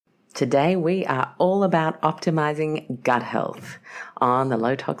Today we are all about optimizing gut health on the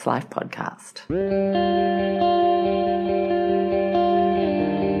Low Tox Life podcast.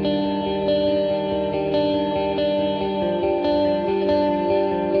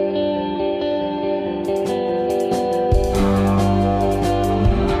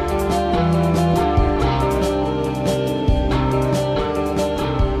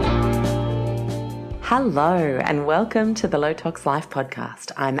 Hello and welcome to the Low Tox Life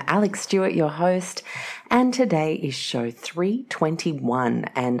podcast. I'm Alex Stewart, your host, and today is show 321,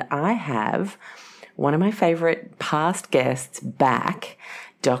 and I have one of my favorite past guests back,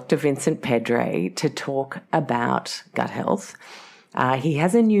 Dr. Vincent Pedre, to talk about gut health. He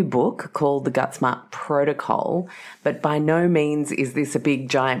has a new book called The Gut Smart Protocol, but by no means is this a big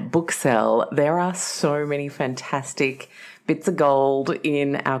giant book sell. There are so many fantastic bits of gold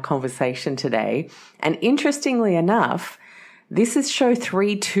in our conversation today. And interestingly enough, this is show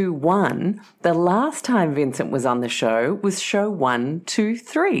 321. The last time Vincent was on the show was show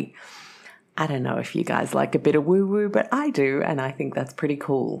 123. I don't know if you guys like a bit of woo-woo, but I do, and I think that's pretty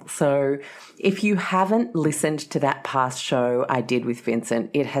cool. So if you haven't listened to that past show I did with Vincent,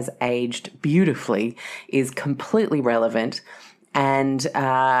 it has aged beautifully, is completely relevant, and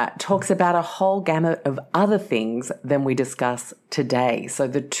talks about a whole gamut of other things than we discuss today. So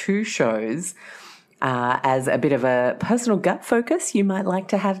the two shows, as a bit of a personal gut focus you might like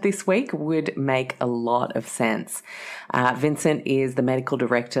to have this week, would make a lot of sense. Vincent is the medical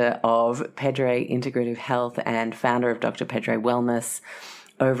director of Pedre Integrative Health and founder of Dr. Pedre Wellness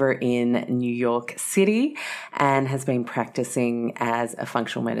over in New York City, and has been practicing as a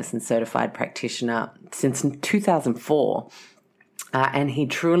functional medicine certified practitioner since 2004. And he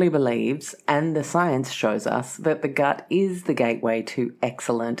truly believes, and the science shows us, that the gut is the gateway to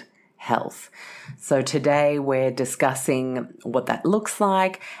excellent health. So today we're discussing what that looks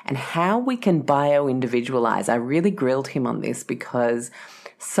like and how we can bio-individualize. I really grilled him on this because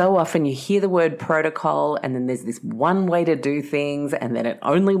so often you hear the word protocol and then there's this one way to do things, and then it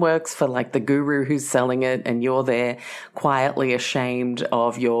only works for like the guru who's selling it, and you're there quietly ashamed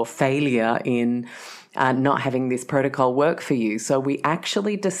of your failure in not having this protocol work for you. So we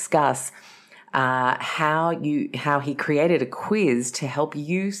actually discuss how he created a quiz to help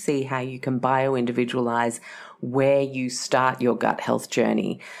you see how you can bio-individualize where you start your gut health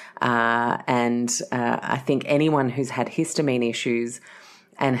journey. I think anyone who's had histamine issues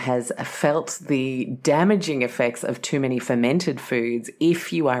and has felt the damaging effects of too many fermented foods,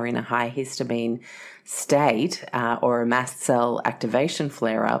 if you are in a high histamine state or a mast cell activation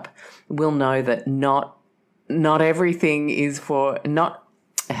flare-up, will know that not everything is for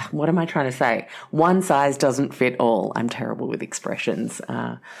what am I trying to say? One size doesn't fit all. I'm terrible with expressions.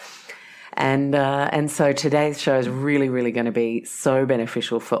 And so today's show is really, really going to be so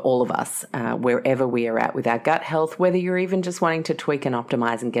beneficial for all of us, wherever we are at with our gut health, whether you're even just wanting to tweak and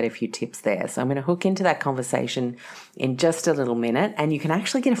optimize and get a few tips there. So I'm going to hook into that conversation in just a little minute, and you can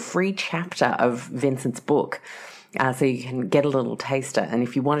actually get a free chapter of Vincent's book. So you can get a little taster. And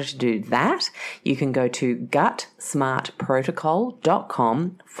if you wanted to do that, you can go to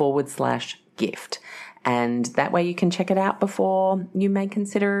gutsmartprotocol.com/gift. And that way you can check it out before you may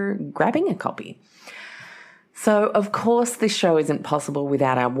consider grabbing a copy. So, of course, this show isn't possible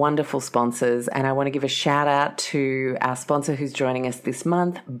without our wonderful sponsors. And I want to give a shout out to our sponsor who's joining us this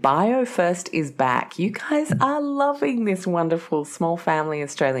month. BioFirst is back. You guys are loving this wonderful small family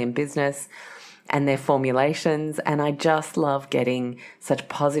Australian business and their formulations, and I just love getting such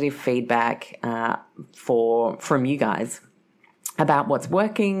positive feedback from you guys about what's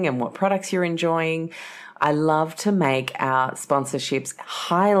working and what products you're enjoying. I love to make our sponsorships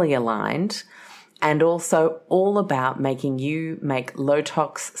highly aligned and also all about making you make low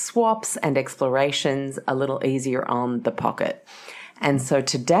tox swaps and explorations a little easier on the pocket. And so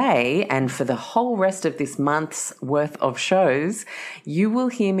today, and for the whole rest of this month's worth of shows, you will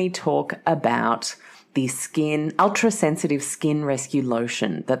hear me talk about the ultra-sensitive skin rescue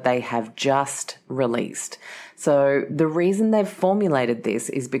lotion that they have just released. So the reason they've formulated this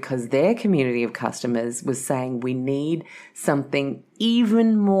is because their community of customers was saying we need something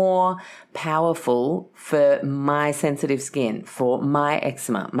even more powerful for my sensitive skin, for my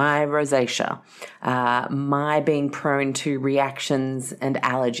eczema, my rosacea, my being prone to reactions and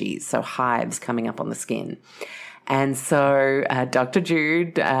allergies, so hives coming up on the skin. And so Dr.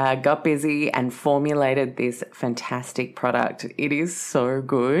 Jude got busy and formulated this fantastic product. It is so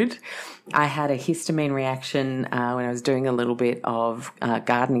good. I had a histamine reaction when I was doing a little bit of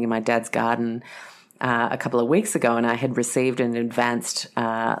gardening in my dad's garden a couple of weeks ago, and I had received an advanced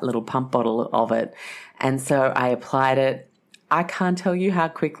little pump bottle of it. And so I applied it I can't tell you how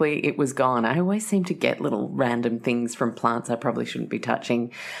quickly it was gone. I always seem to get little random things from plants I probably shouldn't be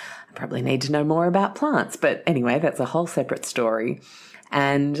touching. I probably need to know more about plants. But anyway, that's a whole separate story.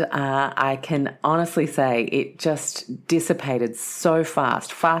 And I can honestly say it just dissipated so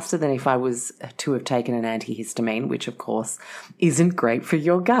fast, faster than if I was to have taken an antihistamine, which of course isn't great for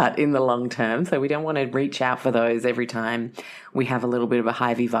your gut in the long term. So we don't want to reach out for those every time we have a little bit of a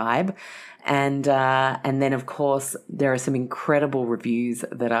hivey vibe. And then of course there are some incredible reviews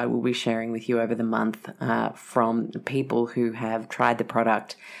that I will be sharing with you over the month from people who have tried the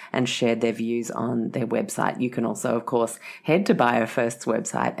product and shared their views on their website. You can also of course head to BioFirst's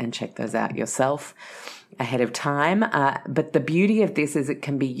website and check those out yourself ahead of time. But the beauty of this is it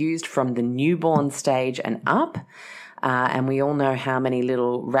can be used from the newborn stage and up. And we all know how many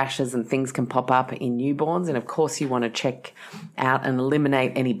little rashes and things can pop up in newborns. And of course, you want to check out and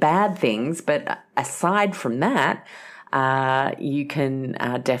eliminate any bad things. But aside from that, you can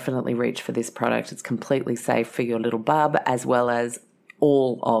definitely reach for this product. It's completely safe for your little bub as well as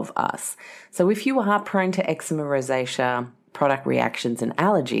all of us. So if you are prone to eczema, rosacea, product reactions, and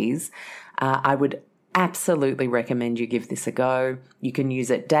allergies, I would absolutely recommend you give this a go. You can use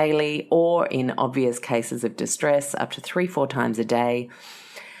it daily or in obvious cases of distress up to 3-4 times a day.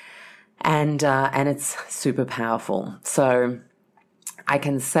 And it's super powerful. So I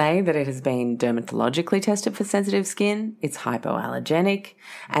can say that it has been dermatologically tested for sensitive skin. It's hypoallergenic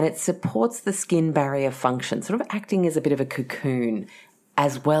and it supports the skin barrier function, sort of acting as a bit of a cocoon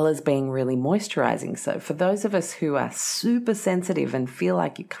as well as being really moisturizing. So for those of us who are super sensitive and feel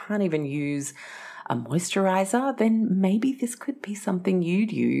like you can't even use a moisturizer, then maybe this could be something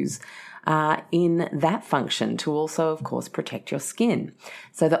you'd use in that function to also, of course, protect your skin.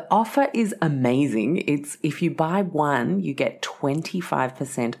 So the offer is amazing. It's if you buy one, you get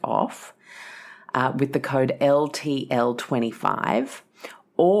 25% off with the code LTL25.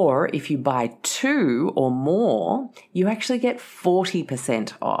 Or if you buy 2 or more, you actually get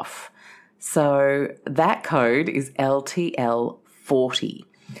 40% off. So that code is LTL40.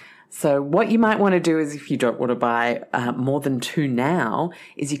 So what you might want to do is if you don't want to buy more than 2 now,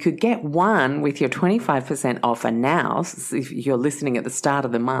 is you could get one with your 25% offer now. So if you're listening at the start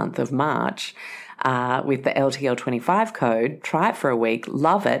of the month of March with the LTL25 code, try it for a week,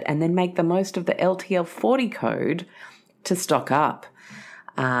 love it, and then make the most of the LTL40 code to stock up.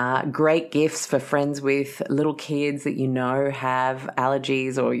 Great gifts for friends with little kids that you know have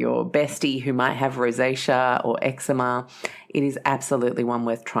allergies or your bestie who might have rosacea or eczema. It is absolutely one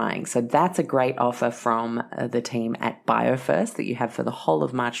worth trying. So that's a great offer from the team at BioFirst that you have for the whole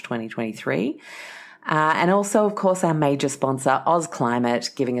of March 2023. And also, of course, our major sponsor, Oz Climate,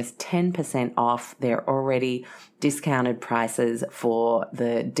 giving us 10% off their already discounted prices for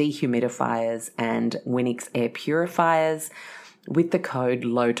the dehumidifiers and Winix air purifiers with the code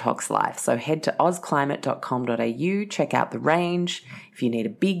LOWTOXLIFE. So head to ozclimate.com.au, check out the range. If you need a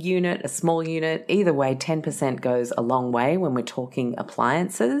big unit, a small unit, either way, 10% goes a long way when we're talking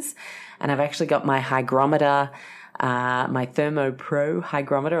appliances. And I've actually got my hygrometer, my Thermo Pro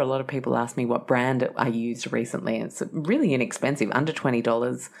hygrometer. A lot of people ask me what brand I used recently. It's really inexpensive, under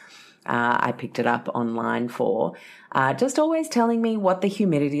 $20. I picked it up online for, just always telling me what the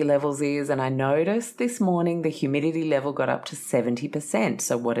humidity levels is. And I noticed this morning the humidity level got up to 70%.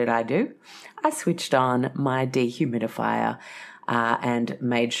 So what did I do? I switched on my dehumidifier and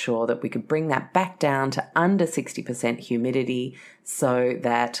made sure that we could bring that back down to under 60% humidity so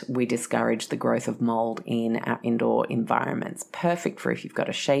that we discourage the growth of mold in our indoor environments. Perfect for if you've got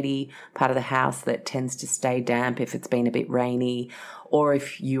a shady part of the house that tends to stay damp if it's been a bit rainy, or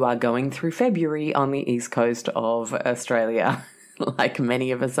if you are going through February on the east coast of Australia, like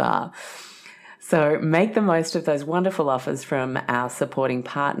many of us are. So make the most of those wonderful offers from our supporting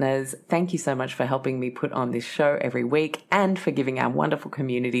partners. Thank you so much for helping me put on this show every week and for giving our wonderful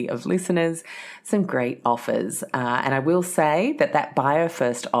community of listeners some great offers. And I will say that that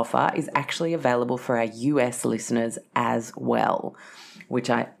BioFirst offer is actually available for our US listeners as well, which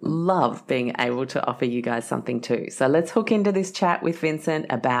I love being able to offer you guys something too. So let's hook into this chat with Vincent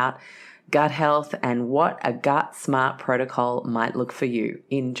about gut health and what a gut smart protocol might look for you.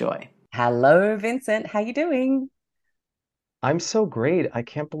 Enjoy. Hello, Vincent. How you doing? I'm so great. I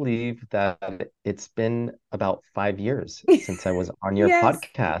can't believe that it's been about 5 years since I was on your Yes,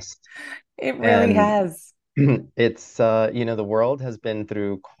 podcast. it really And has. it's, the world has been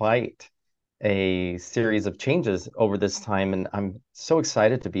through quite a series of changes over this time. And I'm so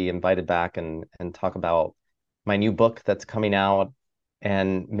excited to be invited back and talk about my new book that's coming out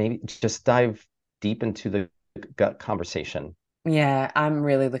and maybe just dive deep into the gut conversation. Yeah, I'm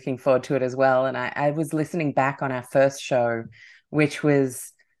really looking forward to it as well. And I was listening back on our first show, which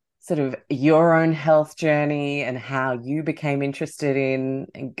was sort of your own health journey and how you became interested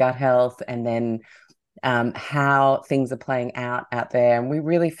in gut health, and then how things are playing out there. And we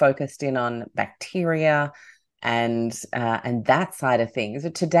really focused in on bacteria and that side of things.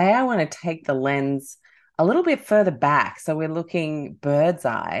 But today, I want to take the lens a little bit further back. So we're looking bird's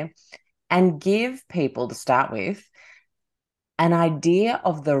eye and give people to start with an idea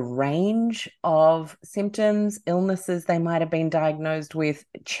of the range of symptoms, illnesses they might have been diagnosed with,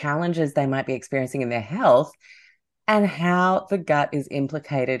 challenges they might be experiencing in their health, and how the gut is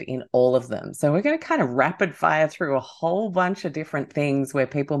implicated in all of them. So, we're going to kind of rapid fire through a whole bunch of different things where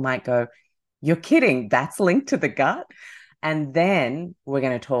people might go, "You're kidding, that's linked to the gut." And then we're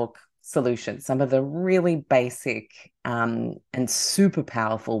going to talk solutions, some of the really basic and super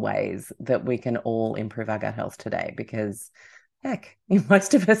powerful ways that we can all improve our gut health today, because heck,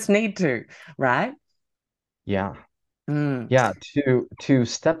 most of us need to, right? Yeah. Mm, Yeah, to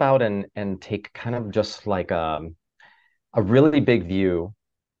step out and take kind of just like a really big view,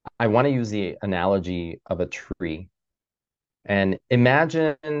 I want to use the analogy of a tree. And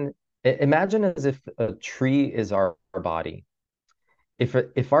imagine as if a tree is our body.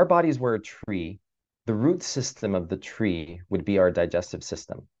 If our bodies were a tree, the root system of the tree would be our digestive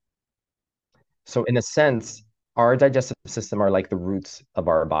system. So in a sense, our digestive system are like the roots of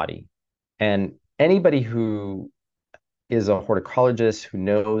our body. And anybody who is a horticulturist who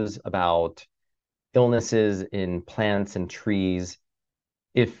knows about illnesses in plants and trees,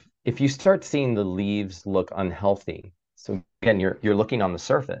 if you start seeing the leaves look unhealthy, so again, you're looking on the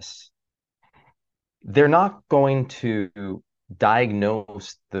surface, they're not going to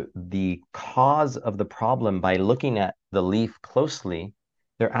diagnose the cause of the problem by looking at the leaf closely.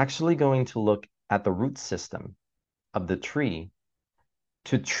 They're actually going to look at the root system of the tree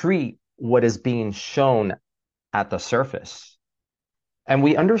to treat what is being shown at the surface. And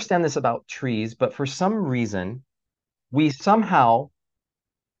we understand this about trees, but for some reason, we somehow,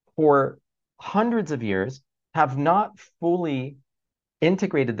 for hundreds of years, have not fully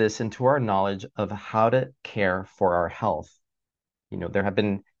integrated this into our knowledge of how to care for our health. There have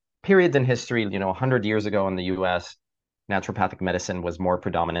been periods in history, 100 years ago in the US, naturopathic medicine was more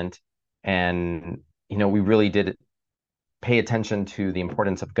predominant. And, we really did pay attention to the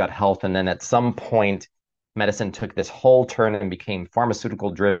importance of gut health. And then at some point, medicine took this whole turn and became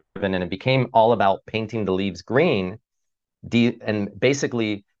pharmaceutical driven, and it became all about painting the leaves green. And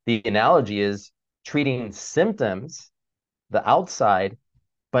basically, the analogy is treating symptoms, the outside,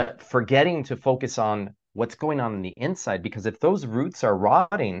 but forgetting to focus on what's going on the inside. Because if those roots are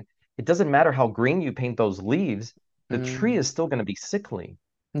rotting, it doesn't matter how green you paint those leaves, the tree mm, is still going to be sickly.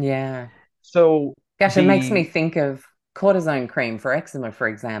 yeah. So Gosh, it makes me the think of cortisone cream for eczema, for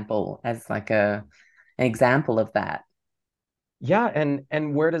example, as like an example of that. Yeah,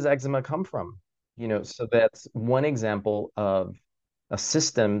 and where does eczema come from? So that's one example of a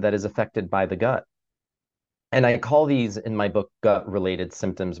system that is affected by the gut. And I call these in my book gut-related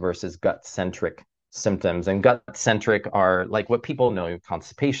symptoms versus gut-centric symptoms. And gut-centric are like what people know: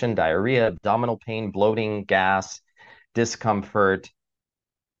 constipation, diarrhea, abdominal pain, bloating, gas, discomfort.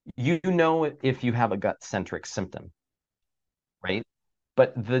 You know if you have a gut-centric symptom, right?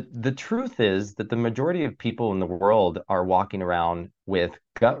 But the truth is that the majority of people in the world are walking around with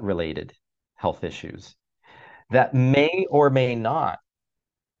gut-related health issues that may or may not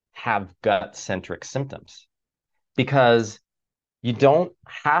have gut-centric symptoms, because you don't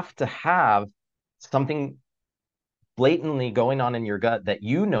have to have something blatantly going on in your gut that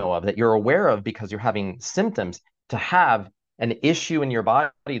you know of, that you're aware of because you're having symptoms, to have an issue in your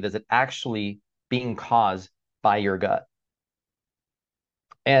body that's actually being caused by your gut.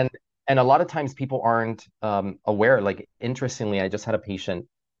 And and a lot of times people aren't aware. Like, interestingly, I just had a patient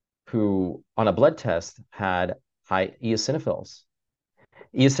who, on a blood test, had high eosinophils.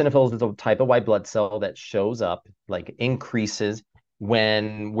 Eosinophils is a type of white blood cell that shows up, like increases,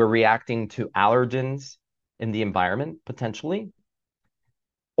 when we're reacting to allergens in the environment, potentially,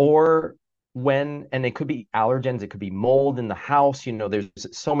 or and it could be allergens, it could be mold in the house. There's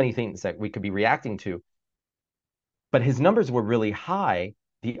so many things that we could be reacting to. But his numbers were really high.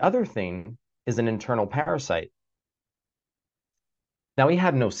 The other thing is an internal parasite. Now, he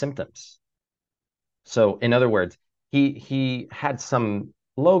had no symptoms. So, in other words, he had some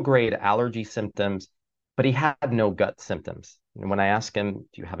low-grade allergy symptoms, but he had no gut symptoms. And when I asked him,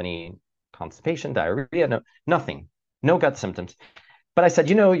 "Do you have any constipation, diarrhea?" No, nothing, no gut symptoms. But I said,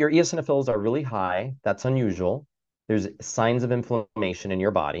 your eosinophils are really high. That's unusual. There's signs of inflammation in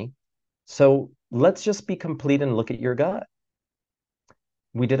your body. So let's just be complete and look at your gut.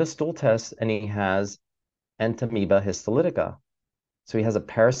 we did a stool test and he has Entamoeba histolytica. So he has a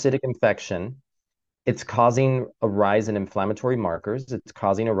parasitic infection. It's causing a rise in inflammatory markers. It's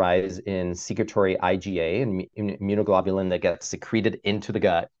causing a rise in secretory IgA and immunoglobulin that gets secreted into the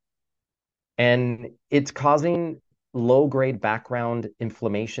gut. And it's causing low-grade background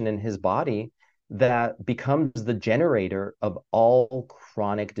inflammation in his body that becomes the generator of all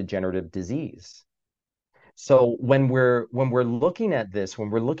chronic degenerative disease. So when we're looking at this, when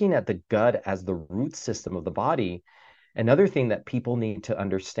we're looking at the gut as the root system of the body, another thing that people need to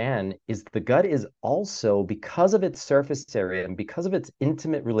understand is the gut is also, because of its surface area and because of its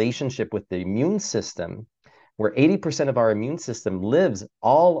intimate relationship with the immune system, where 80% of our immune system lives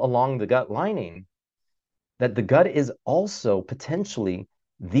all along the gut lining, that the gut is also potentially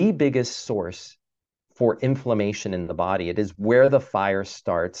the biggest source for inflammation in the body. It is where the fire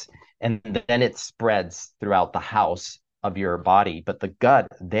starts, and then it spreads throughout the house of your body. But the gut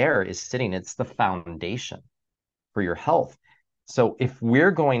there is sitting, it's the foundation for your health. So if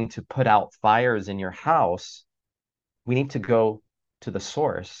we're going to put out fires in your house, we need to go to the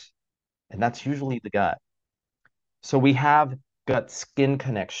source, and that's usually the gut. So we have gut skin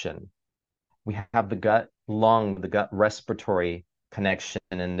connection. We have the gut lung, the gut respiratory connection,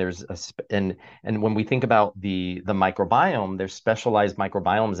 and and when we think about the microbiome, there's specialized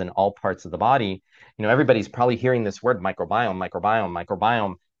microbiomes in all parts of the body. Everybody's probably hearing this word microbiome, microbiome,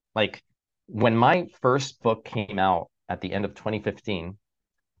 microbiome. Like when my first book came out at the end of 2015,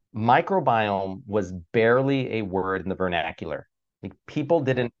 microbiome was barely a word in the vernacular. Like people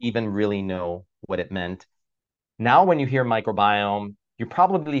didn't even really know what it meant. Now, when you hear microbiome, you're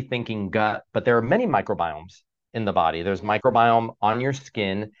probably thinking gut, but there are many microbiomes in the body. There's microbiome on your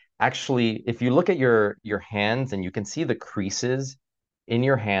skin. Actually, if you look at your hands and you can see the creases in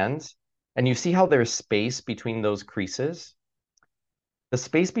your hands, and you see how there's space between those creases, the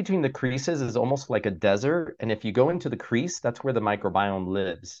space between the creases is almost like a desert. And if you go into the crease, that's where the microbiome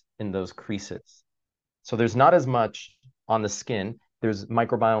lives, in those creases. So there's not as much on the skin. There's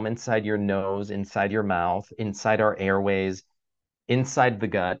microbiome inside your nose, inside your mouth, inside our airways. Inside the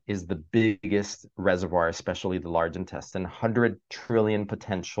gut is the biggest reservoir, especially the large intestine, 100 trillion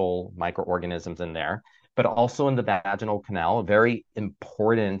potential microorganisms in there, but also in the vaginal canal, a very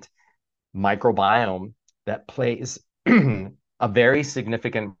important microbiome that plays a very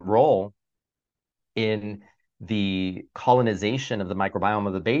significant role in the colonization of the microbiome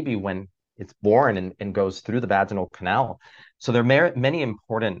of the baby when it's born and goes through the vaginal canal. So there are many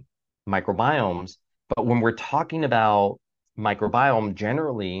important microbiomes, but when we're talking about microbiome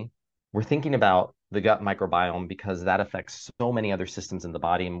generally, we're thinking about the gut microbiome because that affects so many other systems in the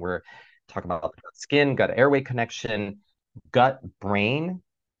body. And we're talking about the gut skin, gut airway connection, gut brain,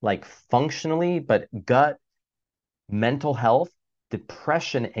 like functionally, but gut mental health,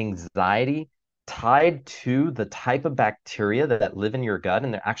 depression, anxiety tied to the type of bacteria that live in your gut.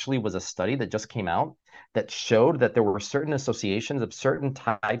 And there actually was a study that just came out that showed that there were certain associations of certain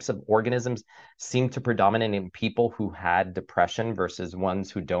types of organisms seem to predominate in people who had depression versus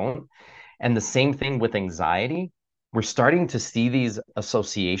ones who don't. And the same thing with anxiety. We're starting to see these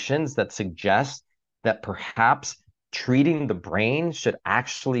associations that suggest that perhaps treating the brain should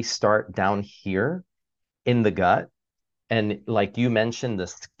actually start down here in the gut. And like you mentioned, the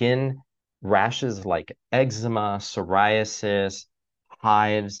skin rashes like eczema, psoriasis,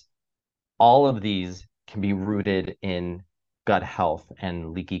 hives, all of these can be rooted in gut health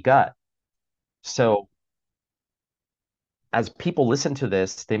and leaky gut. So as people listen to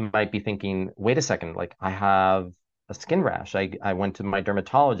this, they might be thinking, wait a second, like I have a skin rash. I went to my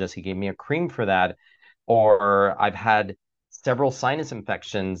dermatologist, he gave me a cream for that. Or I've had several sinus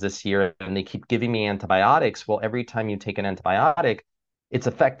infections this year and they keep giving me antibiotics. Well, every time you take an antibiotic, it's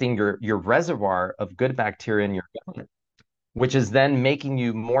affecting your reservoir of good bacteria in your gut, which is then making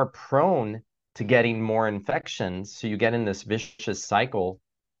you more prone to getting more infections. So you get in this vicious cycle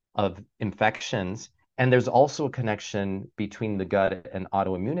of infections. And there's also a connection between the gut and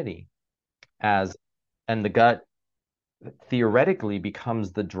autoimmunity as and the gut theoretically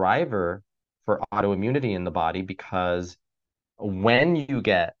becomes the driver for autoimmunity in the body because when you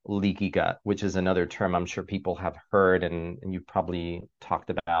get leaky gut, which is another term I'm sure people have heard and you've probably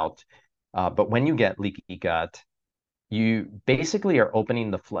talked about, but when you get leaky gut, you basically are opening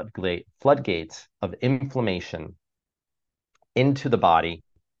the floodgates of inflammation into the body.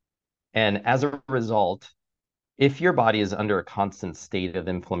 And as a result, if your body is under a constant state of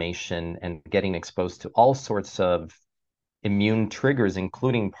inflammation and getting exposed to all sorts of immune triggers,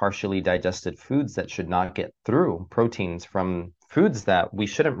 including partially digested foods that should not get through, proteins from foods that we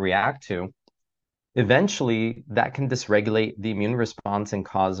shouldn't react to, eventually that can dysregulate the immune response and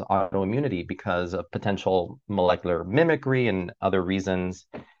cause autoimmunity because of potential molecular mimicry and other reasons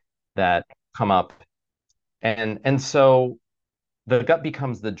that come up. And so the gut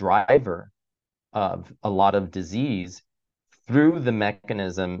becomes the driver of a lot of disease through the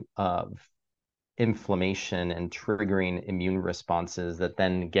mechanism of inflammation and triggering immune responses that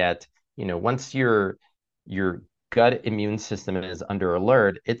then get, once your gut immune system is under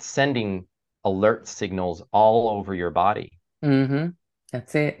alert, it's sending alert signals all over your body. Mm-hmm.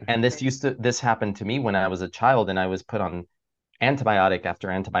 That's it. And this happened to me when I was a child and I was put on antibiotic after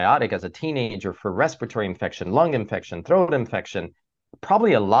antibiotic as a teenager for respiratory infection, lung infection, throat infection,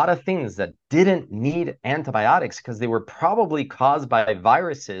 probably a lot of things that didn't need antibiotics because they were probably caused by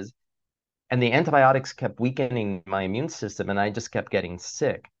viruses, and the antibiotics kept weakening my immune system and I just kept getting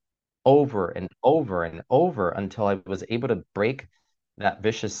sick over and over and over until I was able to break that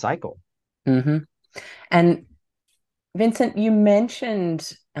vicious cycle. Mm-hmm. And Vincent, you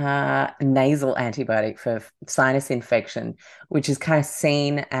mentioned nasal antibiotic for sinus infection, which is kind of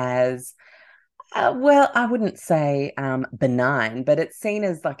seen as, well, I wouldn't say benign, but it's seen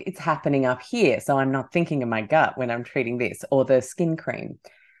as like it's happening up here. So I'm not thinking of my gut when I'm treating this, or the skin cream.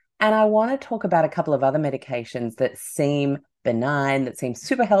 And I want to talk about a couple of other medications that seem benign, that seem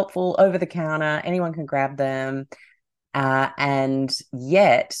super helpful, over the counter. Anyone can grab them. And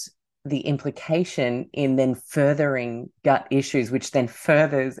yet, the implication in then furthering gut issues, which then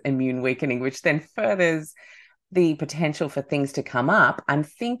furthers immune weakening, which then furthers the potential for things to come up. I'm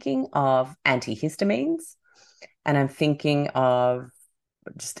thinking of antihistamines and I'm thinking of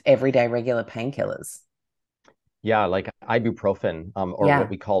just everyday regular painkillers. Yeah, like ibuprofen, or what Yeah.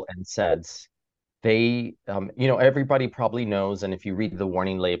 we call NSAIDs. They, everybody probably knows, and if you read the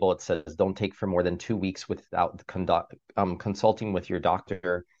warning label, it says don't take for more than 2 weeks without consulting with your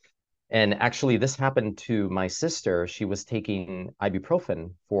doctor. And actually, this happened to my sister. She was taking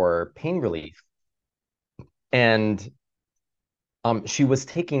ibuprofen for pain relief, and she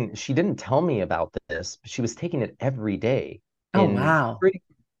didn't tell me about this, but she was taking it every day Oh, in wow.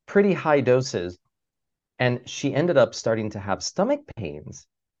 pretty high doses, and she ended up starting to have stomach pains,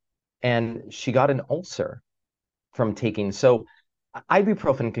 and she got an ulcer from taking. So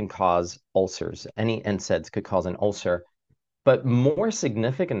ibuprofen can cause ulcers. Any NSAIDs could cause an ulcer, but more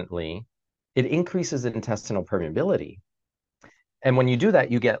significantly, it increases intestinal permeability. And when you do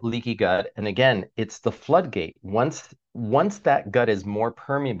that, you get leaky gut. And again, it's the floodgate. Once that gut is more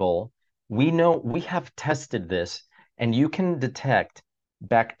permeable, we have tested this, and you can detect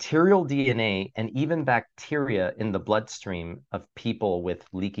bacterial DNA and even bacteria in the bloodstream of people with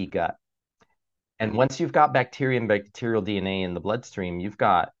leaky gut. And once you've got bacteria and bacterial DNA in the bloodstream, you've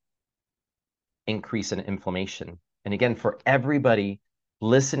got increase in inflammation. And again, for everybody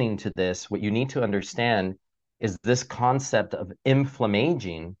listening to this, what you need to understand is this concept of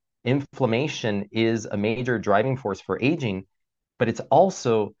inflammaging. Inflammation is a major driving force for aging, but it's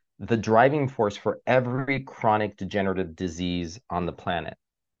also the driving force for every chronic degenerative disease on the planet.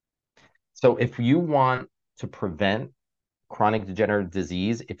 So if you want to prevent chronic degenerative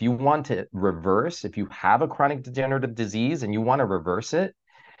disease, if you want to reverse, if you have a chronic degenerative disease and you want to reverse it,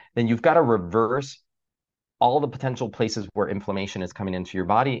 then you've got to reverse all the potential places where inflammation is coming into your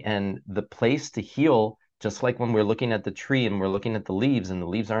body. And the place to heal, just like when we're looking at the tree and we're looking at the leaves and the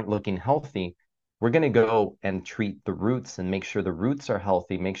leaves aren't looking healthy, we're going to go and treat the roots and make sure the roots are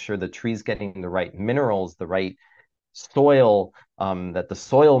healthy, make sure the tree's getting the right minerals, the right soil, that the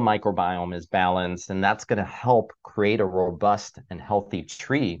soil microbiome is balanced, and that's going to help create a robust and healthy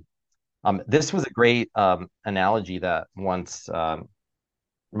tree. This was a great analogy that once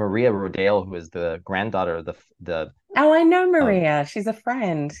Maria Rodale, who is the granddaughter of the Oh, I know of Maria. She's a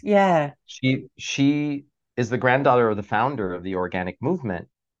friend. Yeah. she is the granddaughter of the founder of the organic movement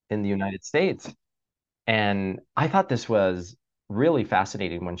in the United States. And I thought this was really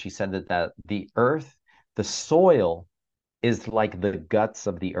fascinating when she said that the earth, the soil is like the guts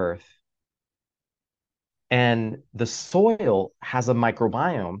of the earth. And the soil has a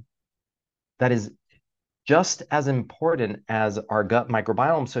microbiome that is just as important as our gut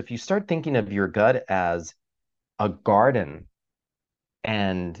microbiome. So if you start thinking of your gut as a garden,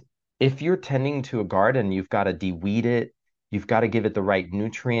 and if you're tending to a garden, you've got to de-weed it, you've got to give it the right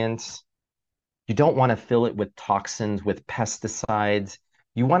nutrients. You don't want to fill it with toxins, with pesticides.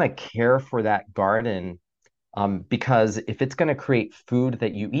 You want to care for that garden, because if it's going to create food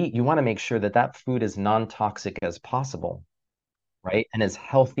that you eat, you want to make sure that that food is non-toxic as possible, right? And as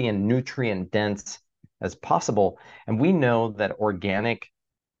healthy and nutrient dense as possible. And we know that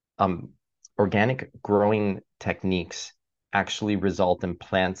um, organic growing techniques actually result in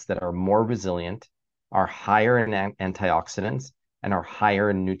plants that are more resilient, are higher in antioxidants and are higher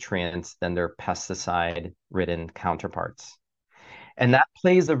in nutrients than their pesticide-ridden counterparts. And that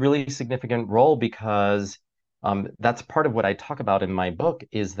plays a really significant role because that's part of what I talk about in my book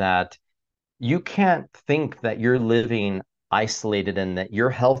is that you can't think that you're living isolated and that your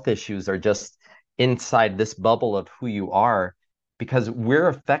health issues are just inside this bubble of who you are because we're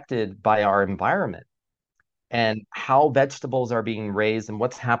affected by our environment and how vegetables are being raised and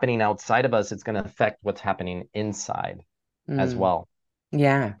what's happening outside of us is going to affect what's happening inside as Mm, well.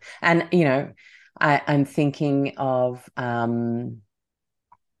 yeah. And, I'm thinking of Dr.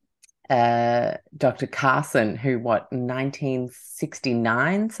 Carson, who,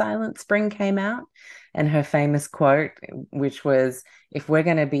 1969 Silent Spring came out, and her famous quote, which was, if we're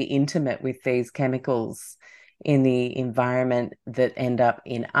going to be intimate with these chemicals in the environment that end up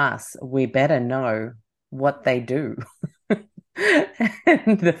in us, we better know what they do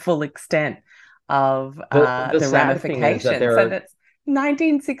and the full extent of The the sad thing is that ramifications. there So are, that's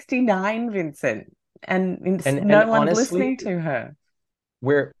 1969, Vincent, and and no one's honestly, listening to her.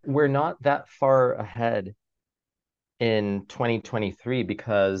 we're not that far ahead in 2023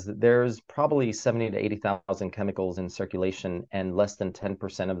 because there's probably 70 to 80,000 chemicals in circulation, and less than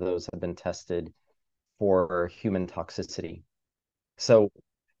 10% of those have been tested for human toxicity. So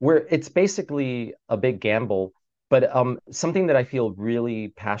it's basically a big gamble, but something that I feel really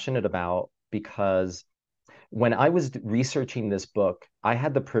passionate about because when I was researching this book, I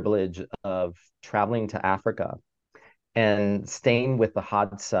had the privilege of traveling to Africa and staying with the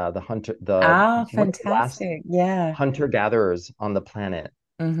Hadza, the hunter, the Ah, one of the last fantastic. Yeah. hunter-gatherers on the planet.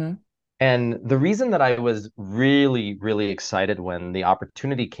 Hmm. And the reason that I was really, really excited when the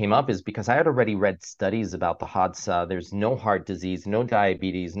opportunity came up is because I had already read studies about the Hadza. There's no heart disease, no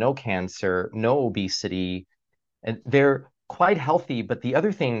diabetes, no cancer, no obesity, and they're quite healthy. But the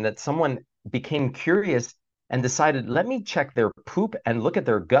other thing that someone became curious and decided, let me check their poop and look at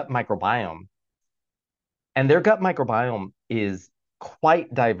their gut microbiome. And their gut microbiome is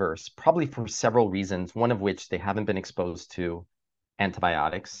quite diverse, probably for several reasons, one of which they haven't been exposed to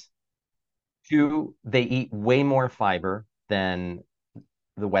antibiotics. Two, they eat way more fiber than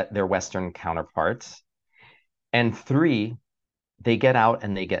their Western counterparts. And three, they get out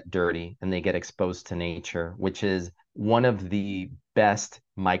and they get dirty and they get exposed to nature, which is one of the best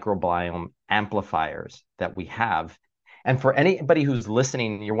microbiome amplifiers that we have. And for anybody who's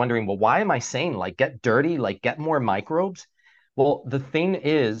listening, you're wondering, well, why am I saying like get dirty, like get more microbes? Well, the thing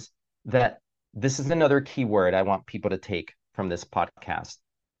is that this is another key word I want people to take from this podcast: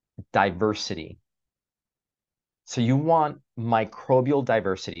 diversity. So you want microbial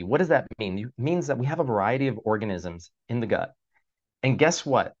diversity. What does that mean? It means that we have a variety of organisms in the gut. And guess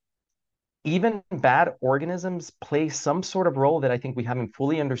what? Even bad organisms play some sort of role that I think we haven't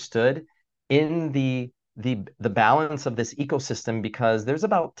fully understood in the balance of this ecosystem because there's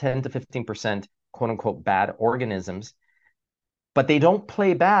about 10 to 15% quote unquote bad organisms, but they don't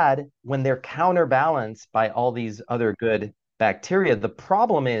play bad when they're counterbalanced by all these other good bacteria. The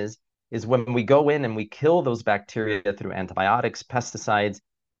problem is when we go in and we kill those bacteria through antibiotics, pesticides,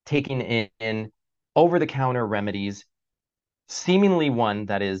 taking in over-the-counter remedies, seemingly one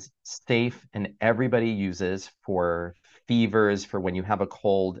that is safe and everybody uses for fevers, for when you have a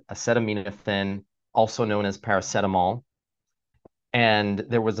cold, acetaminophen, also known as paracetamol. And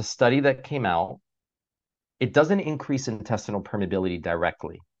there was a study that came out. It doesn't increase intestinal permeability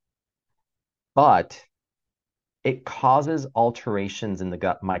directly, but it causes alterations in the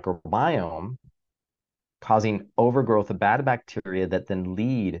gut microbiome, causing overgrowth of bad bacteria that then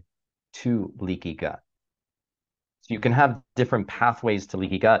lead to leaky gut. So you can have different pathways to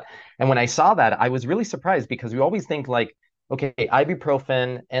leaky gut. And when I saw that, I was really surprised because we always think like, okay,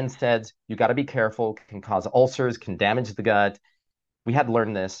 ibuprofen, NSAIDs, you got to be careful, can cause ulcers, can damage the gut. We had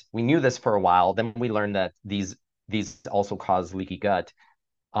learned this. We knew this for a while. Then we learned that these also cause leaky gut.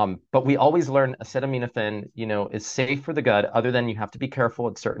 But we always learn acetaminophen, is safe for the gut, other than you have to be careful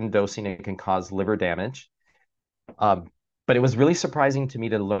at certain dosing. It can cause liver damage. But it was really surprising to me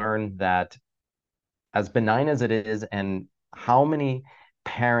to learn that as benign as it is, and how many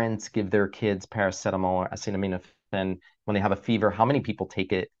parents give their kids paracetamol or acetaminophen when they have a fever, how many people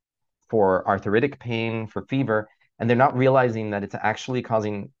take it for arthritic pain, for fever, and they're not realizing that it's actually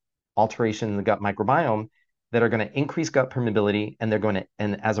causing alteration in the gut microbiome that are going to increase gut permeability, and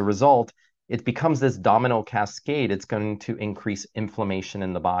and as a result, it becomes this domino cascade. It's going to increase inflammation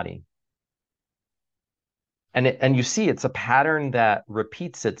in the body. And you see it's a pattern that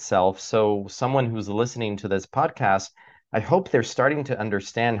repeats itself. So someone who's listening to this podcast, I hope they're starting to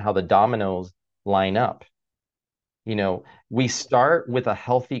understand how the dominoes line up. You know, we start with a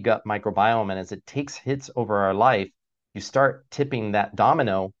healthy gut microbiome, and as it takes hits over our life, you start tipping that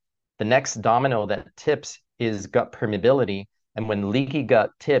domino. The next domino that tips is gut permeability. And when leaky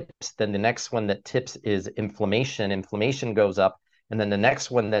gut tips, then the next one that tips is inflammation. Inflammation goes up. And then the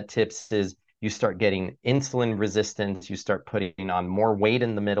next one that tips is you start getting insulin resistance. You start putting on more weight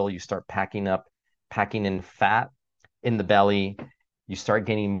in the middle. You start packing in fat in the belly. You start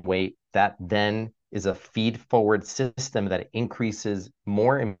gaining weight. That then is a feed forward system that increases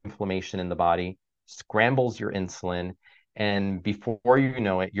more inflammation in the body, scrambles your insulin. And before you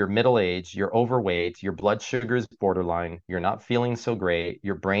know it, you're middle aged, you're overweight, your blood sugar is borderline, you're not feeling so great,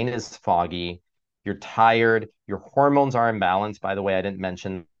 your brain is foggy, you're tired, your hormones are imbalanced. By the way, I didn't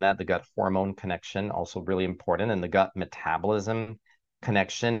mention that the gut hormone connection, also really important, and the gut metabolism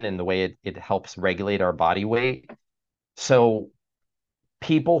connection and the way it helps regulate our body weight. So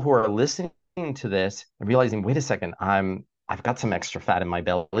people who are listening to this and realizing, wait a second, I've got some extra fat in my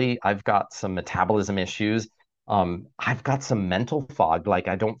belly. I've got some metabolism issues. I've got some mental fog, like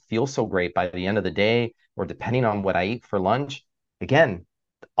I don't feel so great by the end of the day, or depending on what I eat for lunch. Again,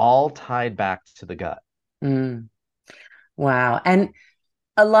 all tied back to the gut. Mm. Wow. And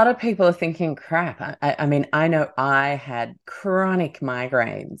a lot of people are thinking, crap. I mean, I know I had chronic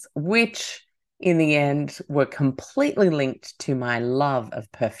migraines, which in the end were completely linked to my love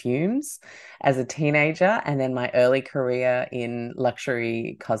of perfumes as a teenager and then my early career in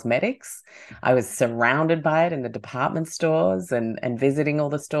luxury cosmetics. I was surrounded by it in the department stores and visiting all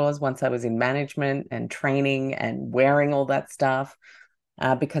the stores once I was in management and training and wearing all that stuff.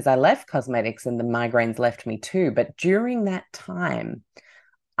 Because I left cosmetics and the migraines left me too. But during that time,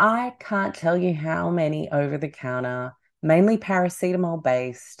 I can't tell you how many over the counter, mainly paracetamol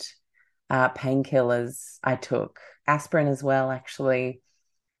based painkillers I took, aspirin as well, actually.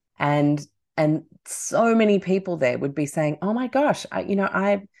 And so many people there would be saying, "Oh my gosh, I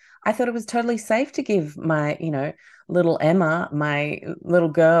thought it was totally safe to give my, little Emma, my little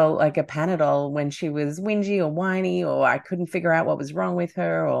girl, like a Panadol when she was whingy or whiny, or I couldn't figure out what was wrong with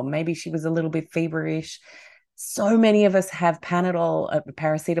her, or maybe she was a little bit feverish." So many of us have Panadol,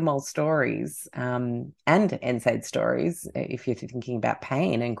 paracetamol stories, and NSAID stories, if you're thinking about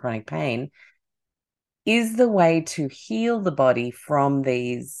pain and chronic pain. Is the way to heal the body from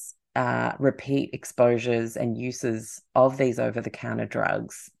these repeat exposures and uses of these over-the-counter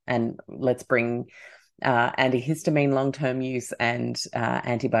drugs. And let's bring antihistamine long-term use and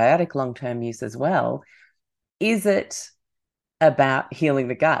antibiotic long-term use as well. Is it about healing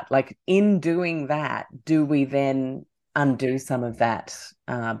the gut? Like in doing that, do we then undo some of that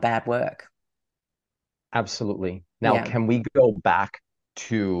bad work? Absolutely. Now, Yeah. can we go back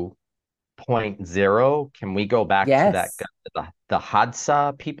to point zero? Can we go back to that Yes. gut that the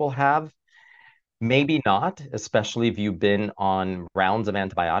Hadza people have? Maybe not, especially if you've been on rounds of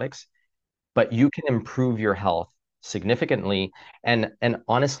antibiotics, but you can improve your health significantly. And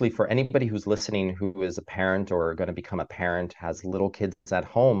honestly, for anybody who's listening who is a parent or going to become a parent, has little kids at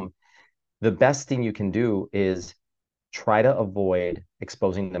home, the best thing you can do is try to avoid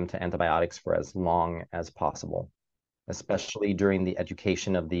exposing them to antibiotics for as long as possible, especially during the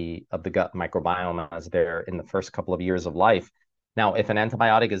education of the gut microbiome as they're in the first couple of years of life. Now, if an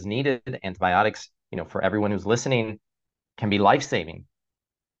antibiotic is needed, antibiotics, for everyone who's listening, can be life-saving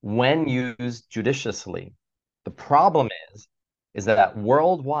when used judiciously. The problem is that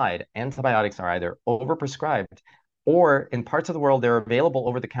worldwide antibiotics are either overprescribed or in parts of the world they're available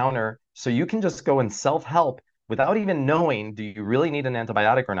over the counter. So you can just go and self-help without even knowing, do you really need an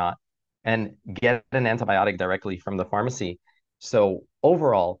antibiotic or not, and get an antibiotic directly from the pharmacy. So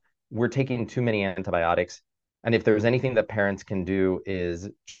overall, we're taking too many antibiotics. And if there's anything that parents can do is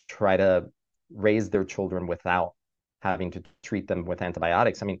try to raise their children without having to treat them with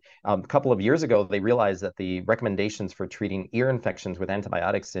antibiotics. I mean, a couple of years ago, they realized that the recommendations for treating ear infections with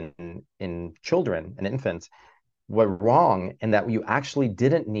antibiotics in children and infants were wrong, and that you actually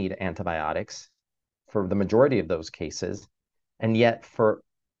didn't need antibiotics for the majority of those cases. And yet, for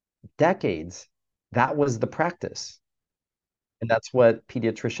decades, that was the practice. And that's what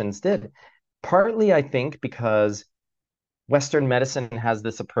pediatricians did. Partly, I think, because Western medicine has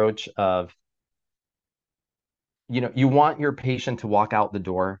this approach of, you want your patient to walk out the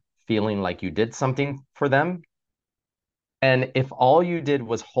door feeling like you did something for them. And if all you did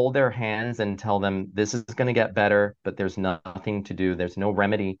was hold their hands and tell them this is going to get better, but there's nothing to do, there's no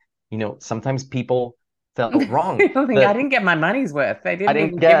remedy, sometimes people felt wrong. I think I The didn't get my money's worth. They I didn't didn't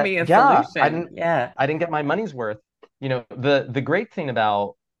even give get, me a yeah, solution. Yeah. I didn't get my money's worth. The great thing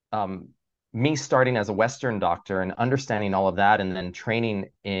about um, me starting as a Western doctor and understanding all of that and then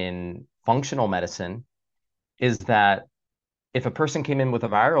training in functional medicine is that if a person came in with a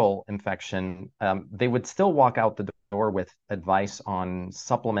viral infection, they would still walk out the door with advice on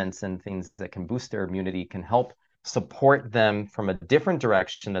supplements and things that can boost their immunity, can help support them from a different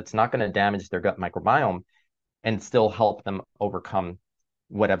direction that's not going to damage their gut microbiome and still help them overcome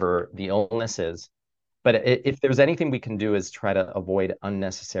whatever the illness is. But if there's anything we can do is try to avoid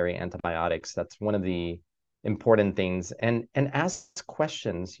unnecessary antibiotics. That's one of the important things. And ask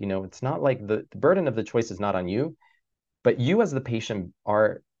questions. It's not like the burden of the choice is not on you, but you as the patient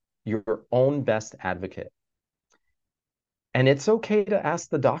are your own best advocate. And it's okay to ask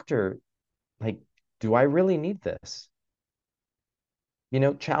the doctor, like, do I really need this?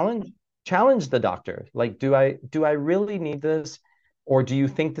 Challenge the doctor. Like, do I really need this? Or do you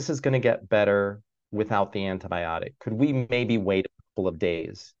think this is going to get better without the antibiotic? Could we maybe wait a couple of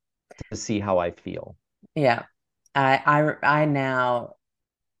days to see how I feel? Yeah. I now,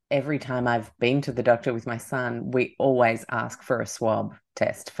 every time I've been to the doctor with my son, we always ask for a swab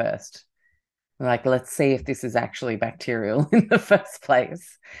test first. Like, let's see if this is actually bacterial in the first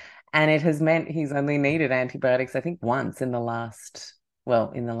place. And it has meant he's only needed antibiotics, I think, once in the last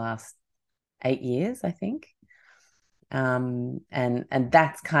 8 years, I think. And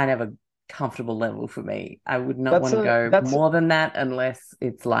that's kind of a comfortable level for me. I would not That's want to a go that's more than that unless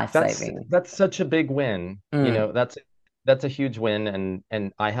it's that's life-saving. that's such a big win. Mm, That's a huge win.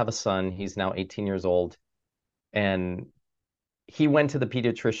 And I have a son, he's now 18 years old, and he went to the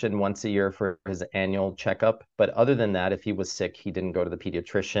pediatrician once a year for his annual checkup. But other than that, if he was sick, he didn't go to the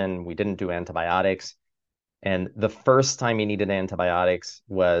pediatrician. We didn't do antibiotics. And the first time he needed antibiotics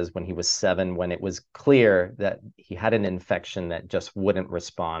was when he was 7, when it was clear that he had an infection that just wouldn't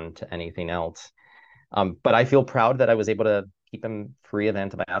respond to anything else. But I feel proud that I was able to keep him free of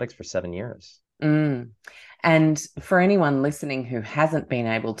antibiotics for 7 years. mm. And for anyone listening who hasn't been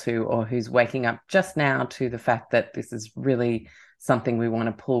able to, or who's waking up just now to the fact that this is really something we want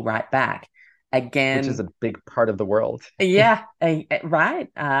to pull right back, Which is again, a big part of the world. yeah, right.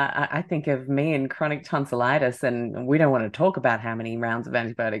 I think of me and chronic tonsillitis, and we don't want to talk about how many rounds of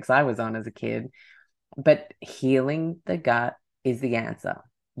antibiotics I was on as a kid, but healing the gut is the answer.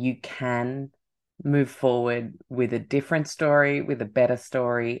 You can move forward with a different story, with a better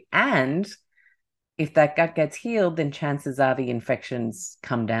story. And if that gut gets healed, then chances are the infections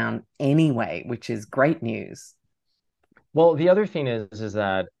come down anyway, which is great news. Well, the other thing is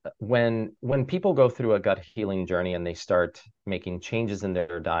that when people go through a gut healing journey and they start making changes in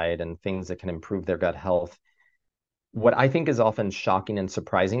their diet and things that can improve their gut health, what I think is often shocking and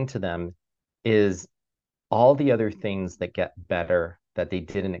surprising to them is all the other things that get better that they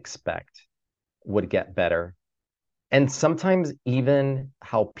didn't expect would get better. And sometimes even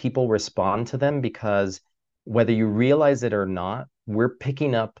how people respond to them, because whether you realize it or not, we're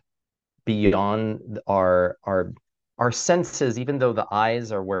picking up beyond our senses. Even though the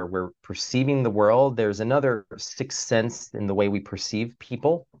eyes are where we're perceiving the world, there's another sixth sense in the way we perceive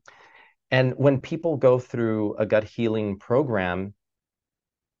people. And when people go through a gut healing program,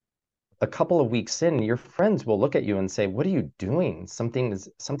 a couple of weeks in, your friends will look at you and say, "What are you doing? Something's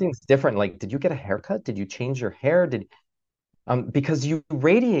different. Like, did you get a haircut? Did you change your hair? Did Because you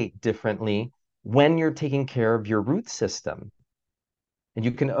radiate differently when you're taking care of your root system and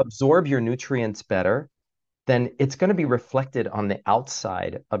you can absorb your nutrients better, then it's going to be reflected on the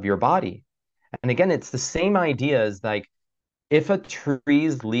outside of your body. And again, it's the same idea as like if a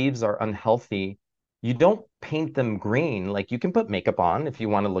tree's leaves are unhealthy, you don't paint them green. Like you can put makeup on if you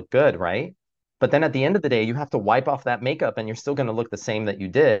want to look good, right? But then at the end of the day, you have to wipe off that makeup and you're still going to look the same that you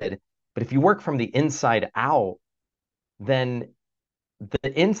did. But if you work from the inside out, then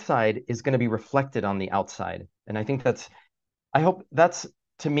the inside is going to be reflected on the outside. And I hope that's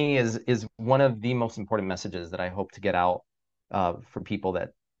to me is one of the most important messages that I hope to get out for people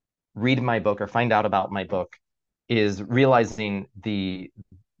that read my book or find out about my book, is realizing the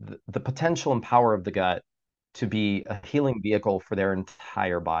potential and power of the gut to be a healing vehicle for their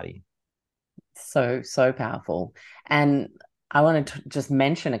entire body. So, so powerful. And I wanted to just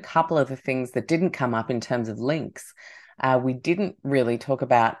mention a couple of the things that didn't come up in terms of links. We didn't really talk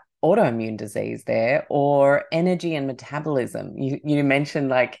about autoimmune disease there or energy and metabolism. You mentioned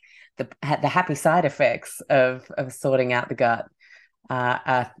like the happy side effects of sorting out the gut. Uh,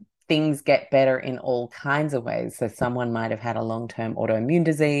 uh, Things get better in all kinds of ways. So someone might have had a long-term autoimmune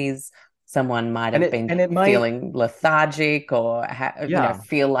disease. Someone might And have it been and it might, feeling lethargic or yeah.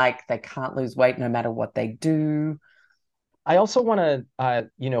 feel like they can't lose weight no matter what they do. I also want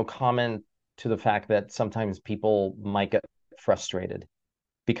to comment to the fact that sometimes people might get frustrated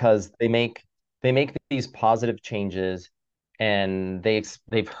because they make these positive changes and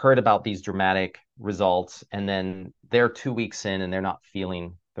they've heard about these dramatic results, and then they're 2 weeks in and they're not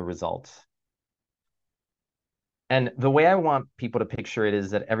feeling the results. And the way I want people to picture it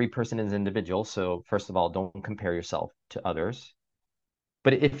is that every person is individual. So first of all, don't compare yourself to others.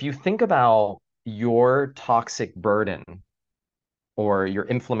 But if you think about your toxic burden or your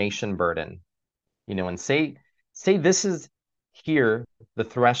inflammation burden, and say this is here, the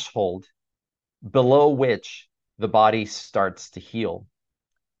threshold below which the body starts to heal.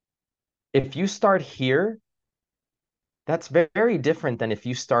 If you start here, that's very different than if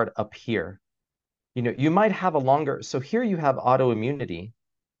you start up here. You might have a longer, so here you have autoimmunity.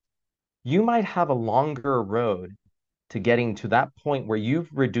 You might have a longer road to getting to that point where you've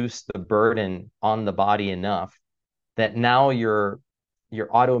reduced the burden on the body enough that now your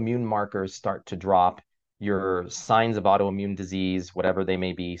autoimmune markers start to drop, your signs of autoimmune disease, whatever they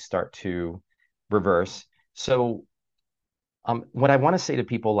may be, start to reverse. So what I want to say to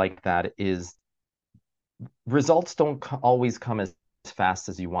people like that is results don't always come as fast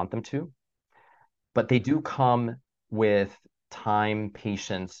as you want them to, but they do come with time,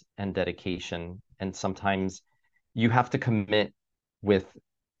 patience, and dedication. And sometimes you have to commit with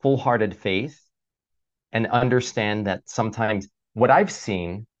full-hearted faith and understand that sometimes what I've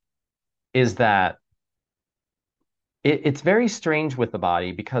seen is that it's very strange with the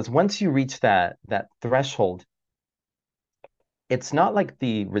body, because once you reach that threshold, it's not like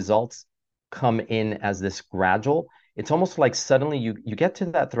the results come in as this gradual. It's almost like suddenly you get to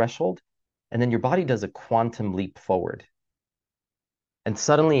that threshold, and then your body does a quantum leap forward. And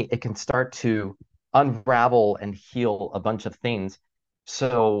suddenly it can start to unravel and heal a bunch of things.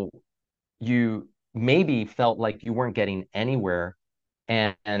 So you maybe felt like you weren't getting anywhere.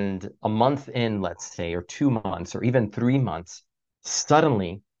 And a month in, let's say, or 2 months, or even 3 months,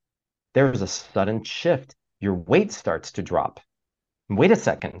 suddenly there's a sudden shift. Your weight starts to drop. Wait a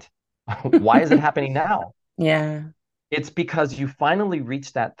second. Why is it happening now? Yeah. It's because you finally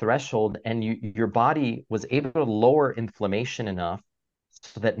reached that threshold and your body was able to lower inflammation enough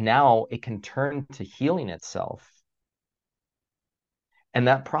so that now it can turn to healing itself. And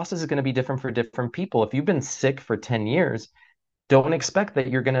that process is going to be different for different people. If you've been sick for 10 years, don't expect that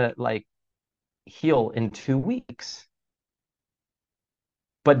you're going to like heal in 2 weeks.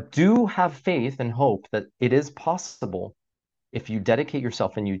 But do have faith and hope that it is possible if you dedicate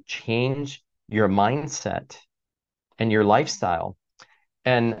yourself and you change your mindset and your lifestyle.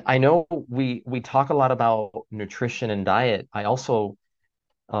 And I know we talk a lot about nutrition and diet.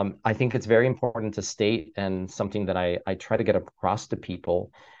 I think it's very important to state, and something that I try to get across to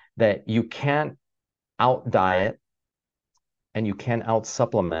people, that you can't out diet and you can't out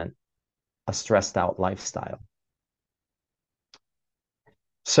supplement a stressed out lifestyle.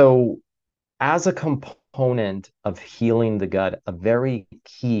 So as a component of healing the gut, a very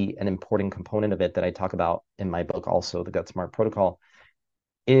key and important component of it that I talk about in my book, also the Gut Smart Protocol,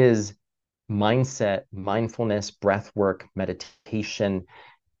 is mindset, mindfulness, breath work, meditation,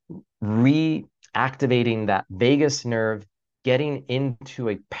 reactivating that vagus nerve, getting into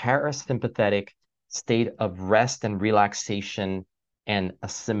a parasympathetic state of rest and relaxation and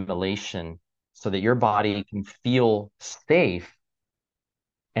assimilation so that your body can feel safe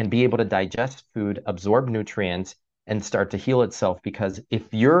and be able to digest food, absorb nutrients, and start to heal itself. Because if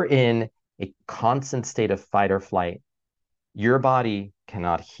you're in a constant state of fight or flight, your body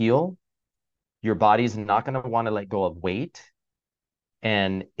cannot heal. Your body's not going to want to let go of weight.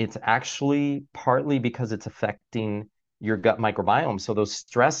 And it's actually partly because it's affecting your gut microbiome. So those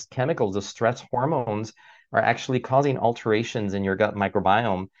stress chemicals, the stress hormones, are actually causing alterations in your gut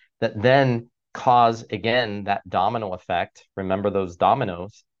microbiome that then cause, again, that domino effect. Remember those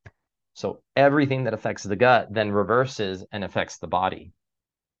dominoes. So everything that affects the gut then reverses and affects the body,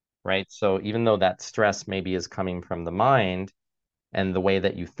 right? So even though that stress maybe is coming from the mind and the way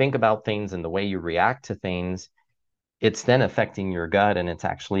that you think about things and the way you react to things, it's then affecting your gut. And it's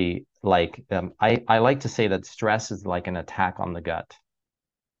actually like, I like to say that stress is like an attack on the gut.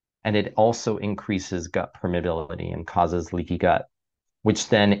 And it also increases gut permeability and causes leaky gut, which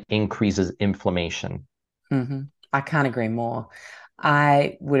then increases inflammation. Mm-hmm. I can't agree more.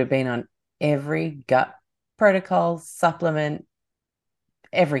 I would have been on every gut protocol, supplement,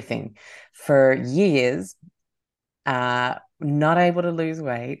 everything for years, not able to lose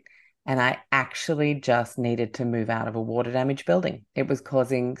weight. And I actually just needed to move out of a water damaged building. It was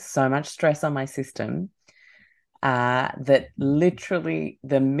causing so much stress on my system that literally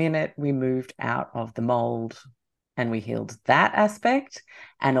the minute we moved out of the mold and we healed that aspect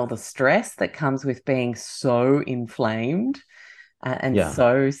and all the stress that comes with being so inflamed and Yeah.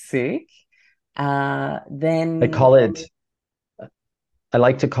 so sick, I then call it I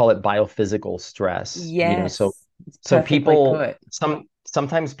like to call it biophysical stress. Yes, it's So perfectly people put.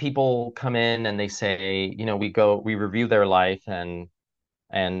 sometimes people come in and they say, we review their life and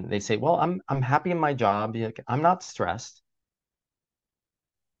they say, well, I'm happy in my job. Like, I'm not stressed,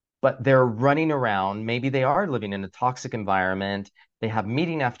 but they're running around. Maybe they are living in a toxic environment. They have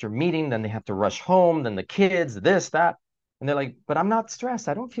meeting after meeting, then they have to rush home, then the kids, this, that. And they're like, but I'm not stressed.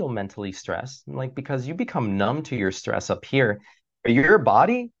 I don't feel mentally stressed. I'm like, because you become numb to your stress up here. But your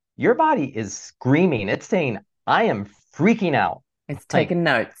body is screaming. It's saying, I am freaking out. It's Like, taking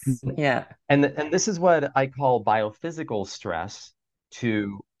notes. Yeah. and this is what I call biophysical stress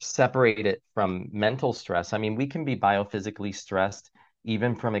to separate it from mental stress. I mean, we can be biophysically stressed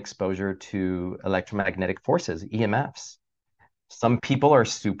even from exposure to electromagnetic forces, EMFs. Some people are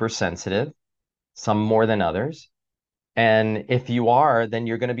super sensitive, some more than others. And if you are, then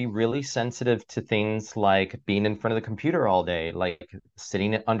you're going to be really sensitive to things like being in front of the computer all day, like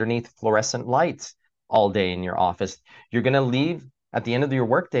sitting underneath fluorescent lights all day in your office. You're going to leave at the end of your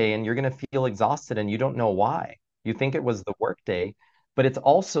workday and you're going to feel exhausted and you don't know why. You think it was the workday, but it's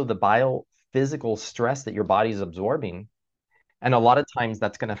also the biophysical stress that your body's absorbing. And a lot of times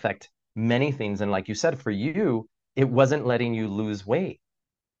that's going to affect many things. And like you said, for you, it wasn't letting you lose weight.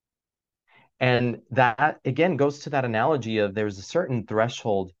 And that again goes to that analogy of there's a certain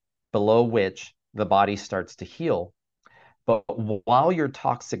threshold below which the body starts to heal. But while your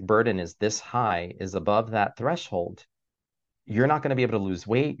toxic burden is this high, is above that threshold, you're not going to be able to lose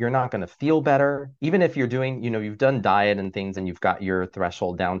weight. You're not going to feel better. Even if you're doing, you've done diet and things and you've got your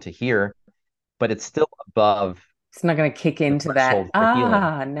threshold down to here, but it's still above It's not going to kick the into that. threshold for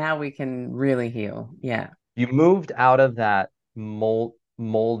healing. Now we can really heal. Yeah. You moved out of that mold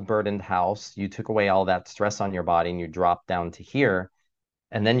burdened house. You took away all that stress on your body and you dropped down to here.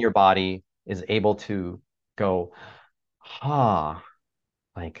 And then your body is able to go, ah,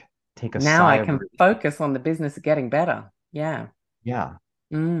 like take a Now sigh I of can relief. focus on the business of getting better. Yeah. Yeah.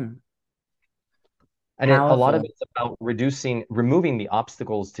 Mm, And a lot of powerful. it's about removing the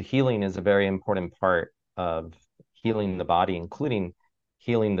obstacles to healing is a very important part of healing the body, including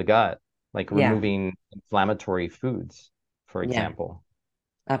healing the gut, like Yeah. removing inflammatory foods, for Yeah. example.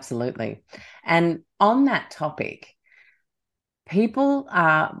 Absolutely. And on that topic, people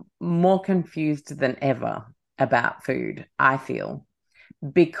are more confused than ever about food, I feel,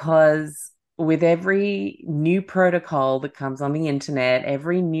 because with every new protocol that comes on the internet,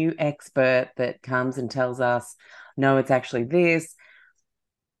 every new expert that comes and tells us, no, it's actually this,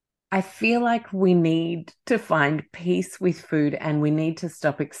 I feel like we need to find peace with food and we need to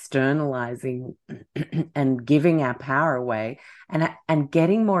stop externalizing and giving our power away and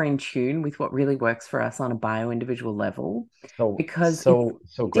getting more in tune with what really works for us on a bio individual level So, because it's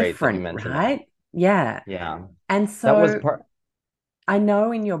so great that you different, mentioned that. right? Yeah. Yeah. And That was so part. I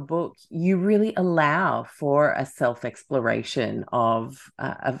know in your book you really allow for a self-exploration of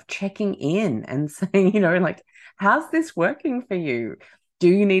checking in and saying, like, how's this working for you? Do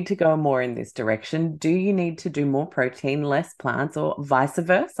you need to go more in this direction? Do you need to do more protein, less plants, or vice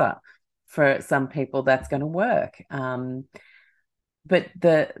versa? For some people, that's going to work. But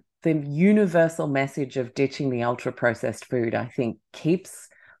the universal message of ditching the ultra processed food, I think, keeps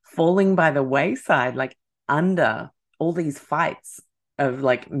falling by the wayside, like under all these fights of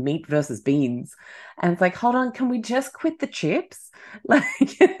like meat versus beans. And it's like, hold on, can we just quit the chips? Like,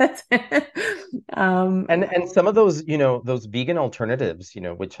 um, And some of those, those vegan alternatives,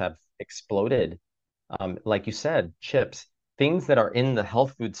 which have exploded, like you said, chips, things that are in the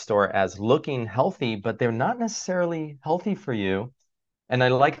health food store as looking healthy, but they're not necessarily healthy for you. And I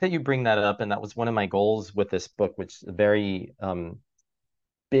like that you bring that up. And that was one of my goals with this book, which is a very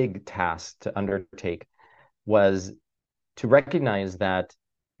big task to undertake, was to recognize that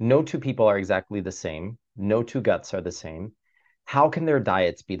no two people are exactly the same. No two guts are the same. How can their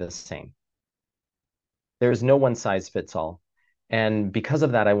diets be the same? There's no one size fits all. And because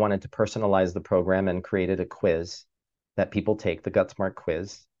of that, I wanted to personalize the program and created a quiz that people take, the Gut Smart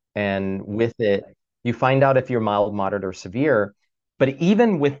quiz. And with it, you find out if you're mild, moderate, or severe. But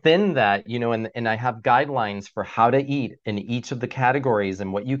even within that, and I have guidelines for how to eat in each of the categories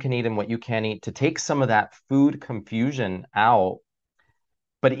and what you can eat and what you can't eat to take some of that food confusion out.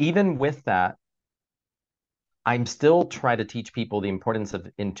 But even with that, I'm still trying to teach people the importance of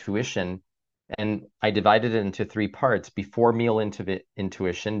intuition. And I divided it into three parts: before meal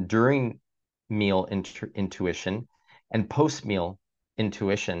intuition, during meal intuition, and post meal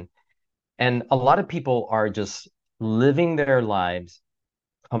intuition. And a lot of people are just living their lives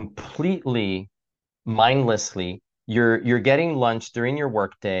completely mindlessly. You're getting lunch during your